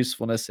some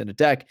usefulness in a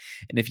deck,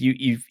 and if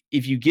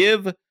you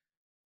give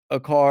a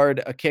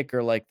card, a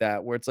kicker like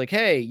that, where it's like,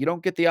 hey, you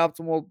don't get the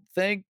optimal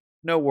thing.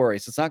 No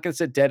worries. It's not going to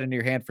sit dead in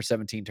your hand for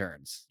 17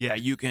 turns. Yeah,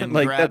 you can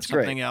like, grab that's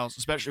something great. else,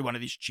 especially one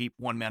of these cheap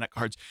 1-mana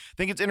cards. I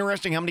think it's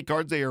interesting how many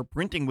cards they are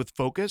printing with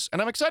focus, and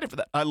I'm excited for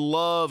that. I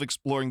love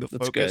exploring the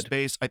focus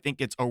space. I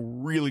think it's a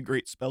really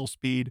great spell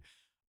speed.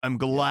 I'm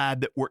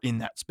glad that we're in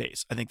that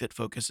space. I think that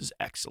focus is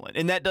excellent.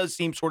 And that does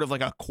seem sort of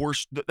like a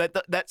course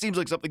that seems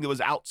like something that was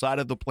outside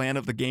of the plan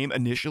of the game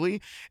initially.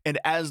 And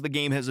as the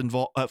game has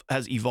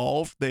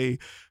evolved, they,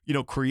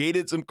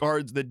 created some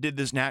cards that did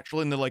this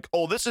naturally. And they're like,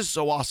 oh, this is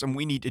so awesome.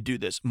 We need to do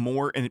this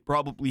more. And it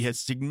probably has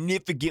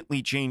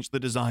significantly changed the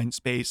design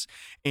space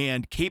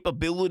and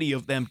capability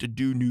of them to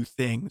do new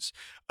things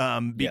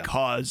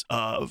because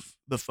of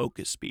the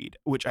focus speed,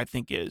 which I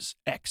think is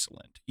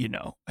excellent.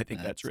 I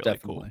think that's really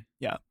cool.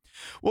 Yeah.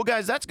 Well,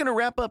 guys, that's going to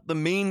wrap up the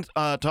main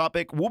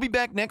topic. We'll be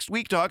back next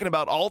week talking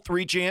about all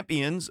 3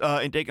 champions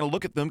and taking a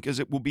look at them because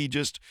it will be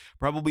just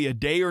probably a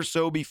day or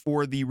so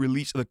before the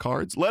release of the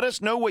cards. Let us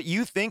know what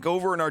you think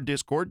over in our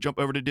Discord. Jump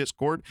over to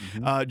Discord.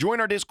 Join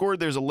our Discord.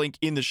 There's a link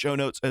in the show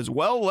notes as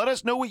well. Let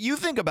us know what you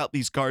think about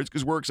these cards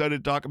because we're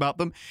excited to talk about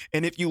them.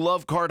 And if you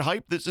love card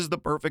hype, this is the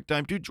perfect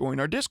time to join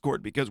our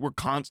Discord because we're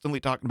constantly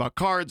talking about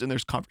cards and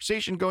there's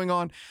conversation going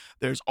on.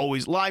 There's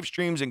always live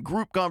streams and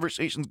group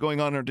conversations going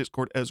on in our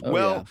Discord as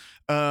well.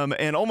 Yeah.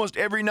 And almost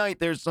every night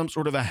there's some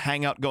sort of a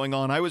hangout going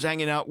on. I was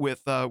hanging out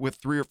with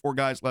 3 or 4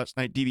 guys last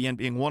night, DBN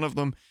being one of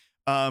them,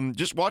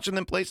 just watching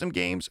them play some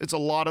games. It's a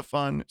lot of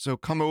fun. So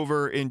come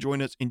over and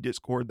join us in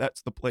Discord.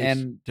 That's the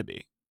place to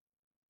be.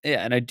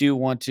 Yeah, and I do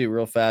want to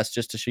real fast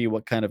just to show you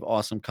what kind of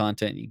awesome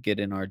content you get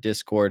in our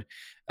Discord.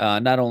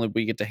 Not only will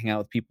you get to hang out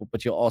with people,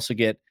 but you'll also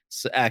get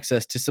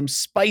access to some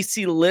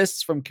spicy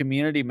lists from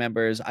community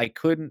members. I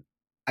couldn't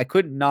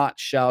not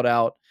shout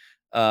out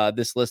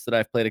this list that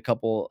I've played a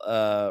couple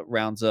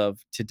rounds of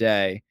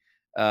today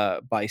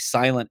by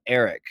Silent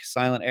Eric.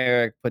 Silent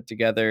Eric put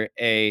together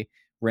a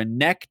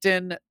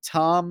Renekton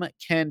Tahm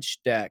Kench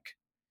deck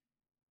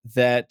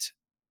that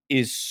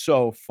is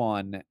so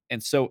fun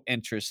and so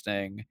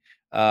interesting.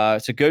 So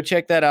go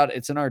check that out.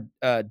 It's in our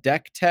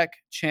Deck Tech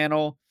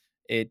channel.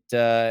 It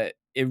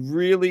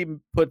really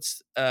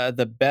puts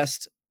the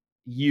best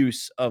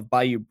use of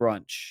Bayou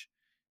Brunch.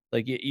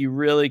 Like you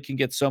really can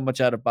get so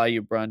much out of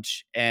Bayou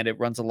Brunch, and it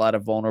runs a lot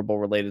of vulnerable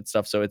related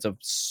stuff. So it's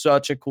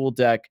such a cool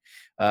deck.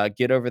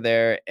 Get over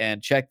there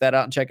and check that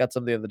out, and check out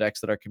some of the other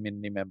decks that our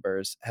community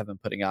members have been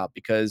putting out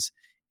because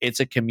it's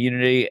a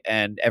community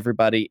and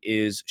everybody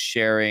is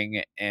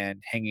sharing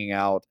and hanging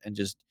out and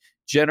just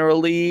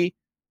generally,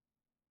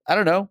 I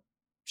don't know,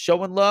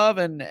 showing love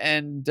and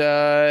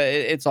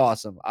it's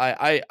awesome.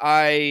 I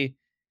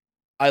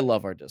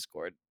love our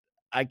Discord.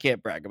 I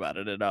can't brag about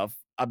it enough.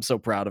 I'm so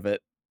proud of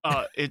it.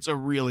 It's a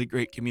really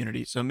great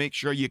community, so make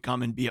sure you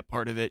come and be a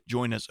part of it.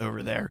 Join us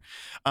over there.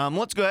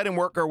 Let's go ahead and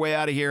work our way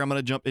out of here. I'm going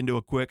to jump into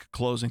a quick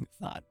closing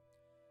thought.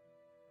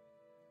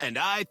 And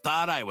I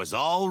thought I was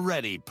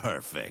already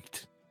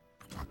perfect.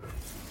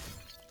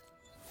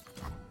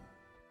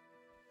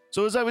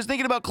 So as I was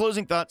thinking about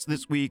closing thoughts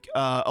this week,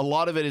 a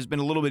lot of it has been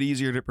a little bit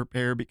easier to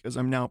prepare because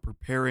I'm now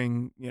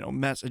preparing,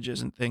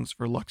 messages and things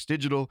for Lux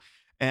Digital.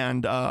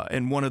 And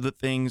one of the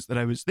things that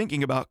I was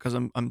thinking about, because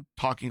I'm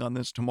talking on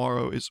this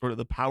tomorrow, is sort of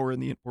the power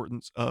and the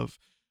importance of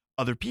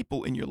other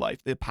people in your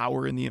life, the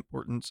power and the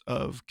importance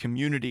of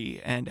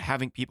community and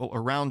having people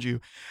around you.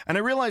 And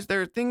I realized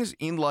there are things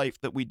in life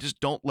that we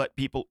just don't let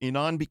people in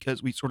on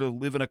because we sort of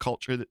live in a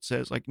culture that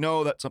says like,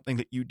 no, that's something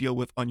that you deal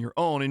with on your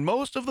own. And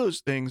most of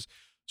those things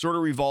sort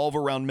of revolve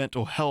around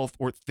mental health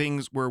or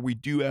things where we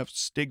do have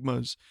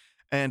stigmas.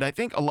 And I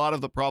think a lot of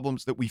the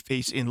problems that we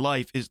face in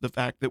life is the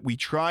fact that we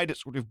try to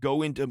sort of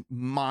go into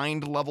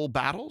mind level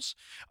battles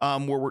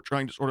where we're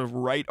trying to sort of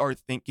write our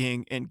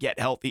thinking and get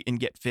healthy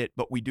and get fit,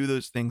 but we do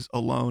those things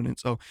alone. And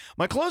so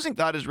my closing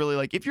thought is really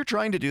like, if you're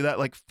trying to do that,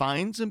 like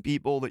find some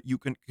people that you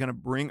can kind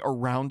of bring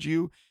around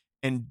you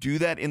and do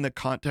that in the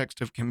context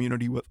of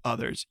community with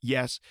others.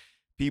 Yes,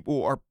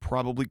 people are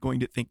probably going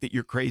to think that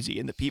you're crazy.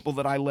 And the people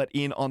that I let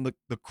in on the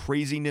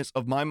craziness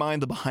of my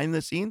mind, the behind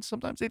the scenes,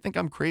 sometimes they think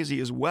I'm crazy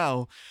as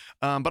well.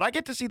 But I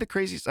get to see the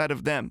crazy side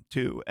of them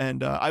too.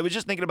 And I was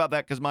just thinking about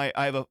that because I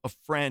have a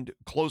friend,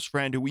 close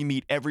friend who we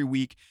meet every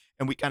week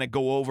and we kind of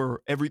go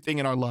over everything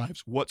in our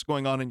lives, what's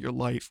going on in your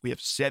life. We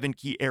have 7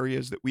 key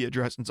areas that we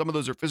address. And some of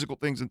those are physical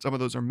things and some of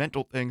those are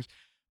mental things.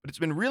 But it's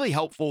been really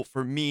helpful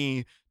for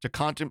me to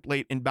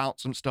contemplate and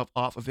bounce some stuff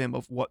off of him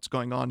of what's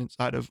going on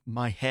inside of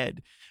my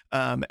head.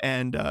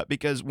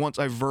 Because once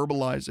I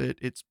verbalize it,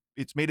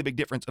 it's made a big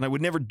difference. And I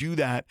would never do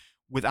that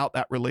without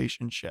that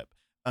relationship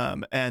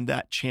and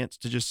that chance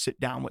to just sit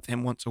down with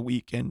him once a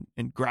week and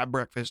grab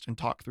breakfast and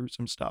talk through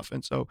some stuff.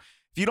 And so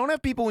if you don't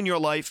have people in your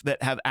life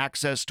that have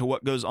access to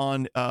what goes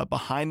on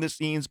behind the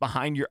scenes,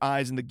 behind your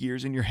eyes and the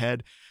gears in your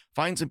head,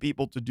 find some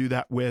people to do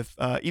that with.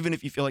 Even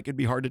if you feel like it'd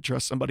be hard to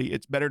trust somebody,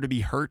 it's better to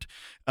be hurt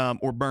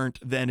or burnt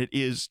than it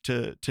is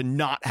to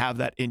not have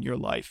that in your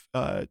life.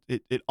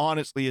 It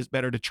honestly is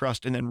better to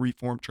trust and then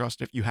reform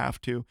trust if you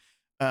have to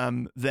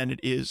than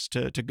it is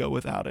to go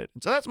without it.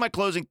 And so that's my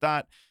closing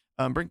thought.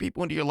 bring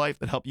people into your life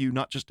that help you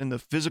not just in the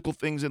physical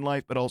things in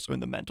life, but also in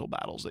the mental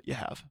battles that you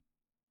have.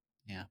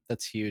 Yeah,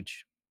 that's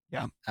huge.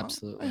 Yeah,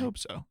 absolutely. I hope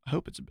so. I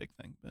hope it's a big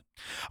thing. But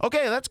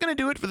okay, that's going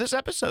to do it for this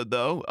episode,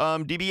 though.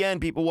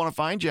 DBN, people want to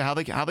find you. How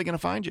they going to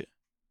find you?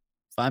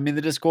 Find me in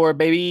the Discord,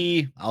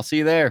 baby. I'll see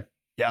you there.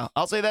 Yeah,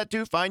 I'll say that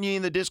too. Find you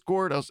in the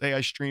Discord. I'll say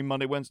I stream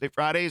Monday, Wednesday,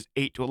 Fridays,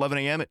 8 to 11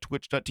 a.m. at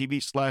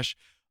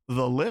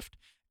twitch.tv/thelift.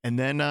 And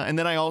then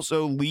I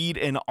also lead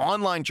an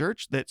online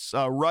church that's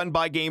run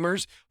by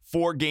gamers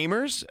for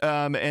gamers.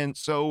 And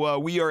so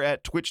we are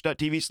at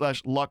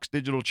twitch.tv/Lux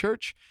Digital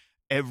Church.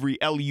 Every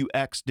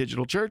LUX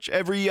Digital Church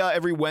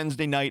every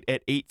Wednesday night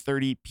at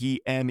 8:30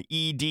 p.m.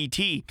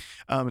 EDT.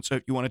 So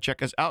if you want to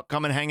check us out,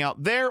 come and hang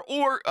out there,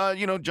 or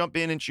jump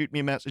in and shoot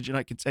me a message, and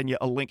I can send you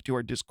a link to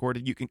our Discord,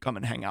 and you can come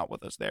and hang out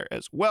with us there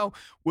as well.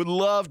 Would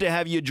love to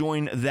have you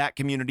join that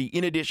community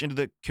in addition to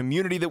the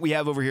community that we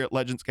have over here at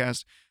Legends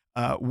Cast.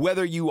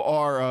 Whether you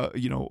are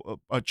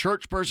a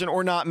church person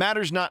or not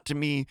matters not to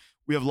me.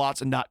 We have lots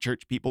of not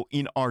church people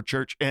in our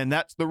church, and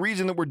that's the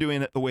reason that we're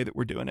doing it the way that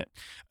we're doing it.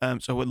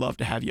 So we'd love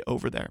to have you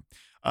over there.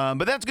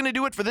 But that's going to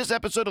do it for this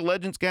episode of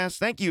Legends Cast.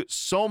 Thank you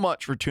so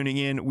much for tuning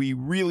in. We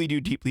really do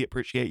deeply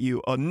appreciate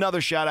you. Another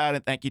shout out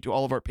and thank you to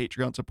all of our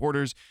Patreon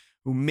supporters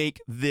who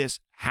make this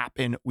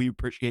happen. We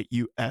appreciate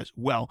you as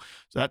well.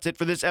 So that's it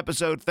for this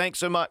episode. Thanks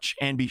so much,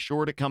 and be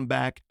sure to come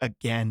back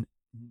again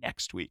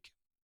next week.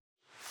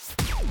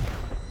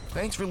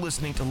 Thanks for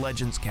listening to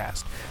Legends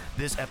Cast.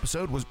 This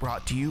episode was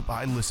brought to you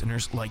by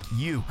listeners like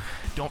you.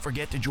 Don't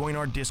forget to join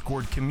our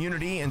Discord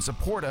community and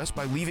support us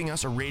by leaving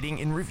us a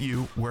rating and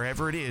review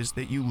wherever it is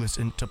that you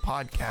listen to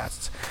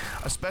podcasts.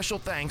 A special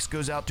thanks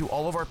goes out to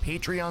all of our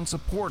Patreon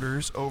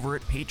supporters over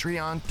at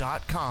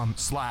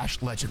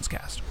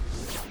patreon.com/legendscast.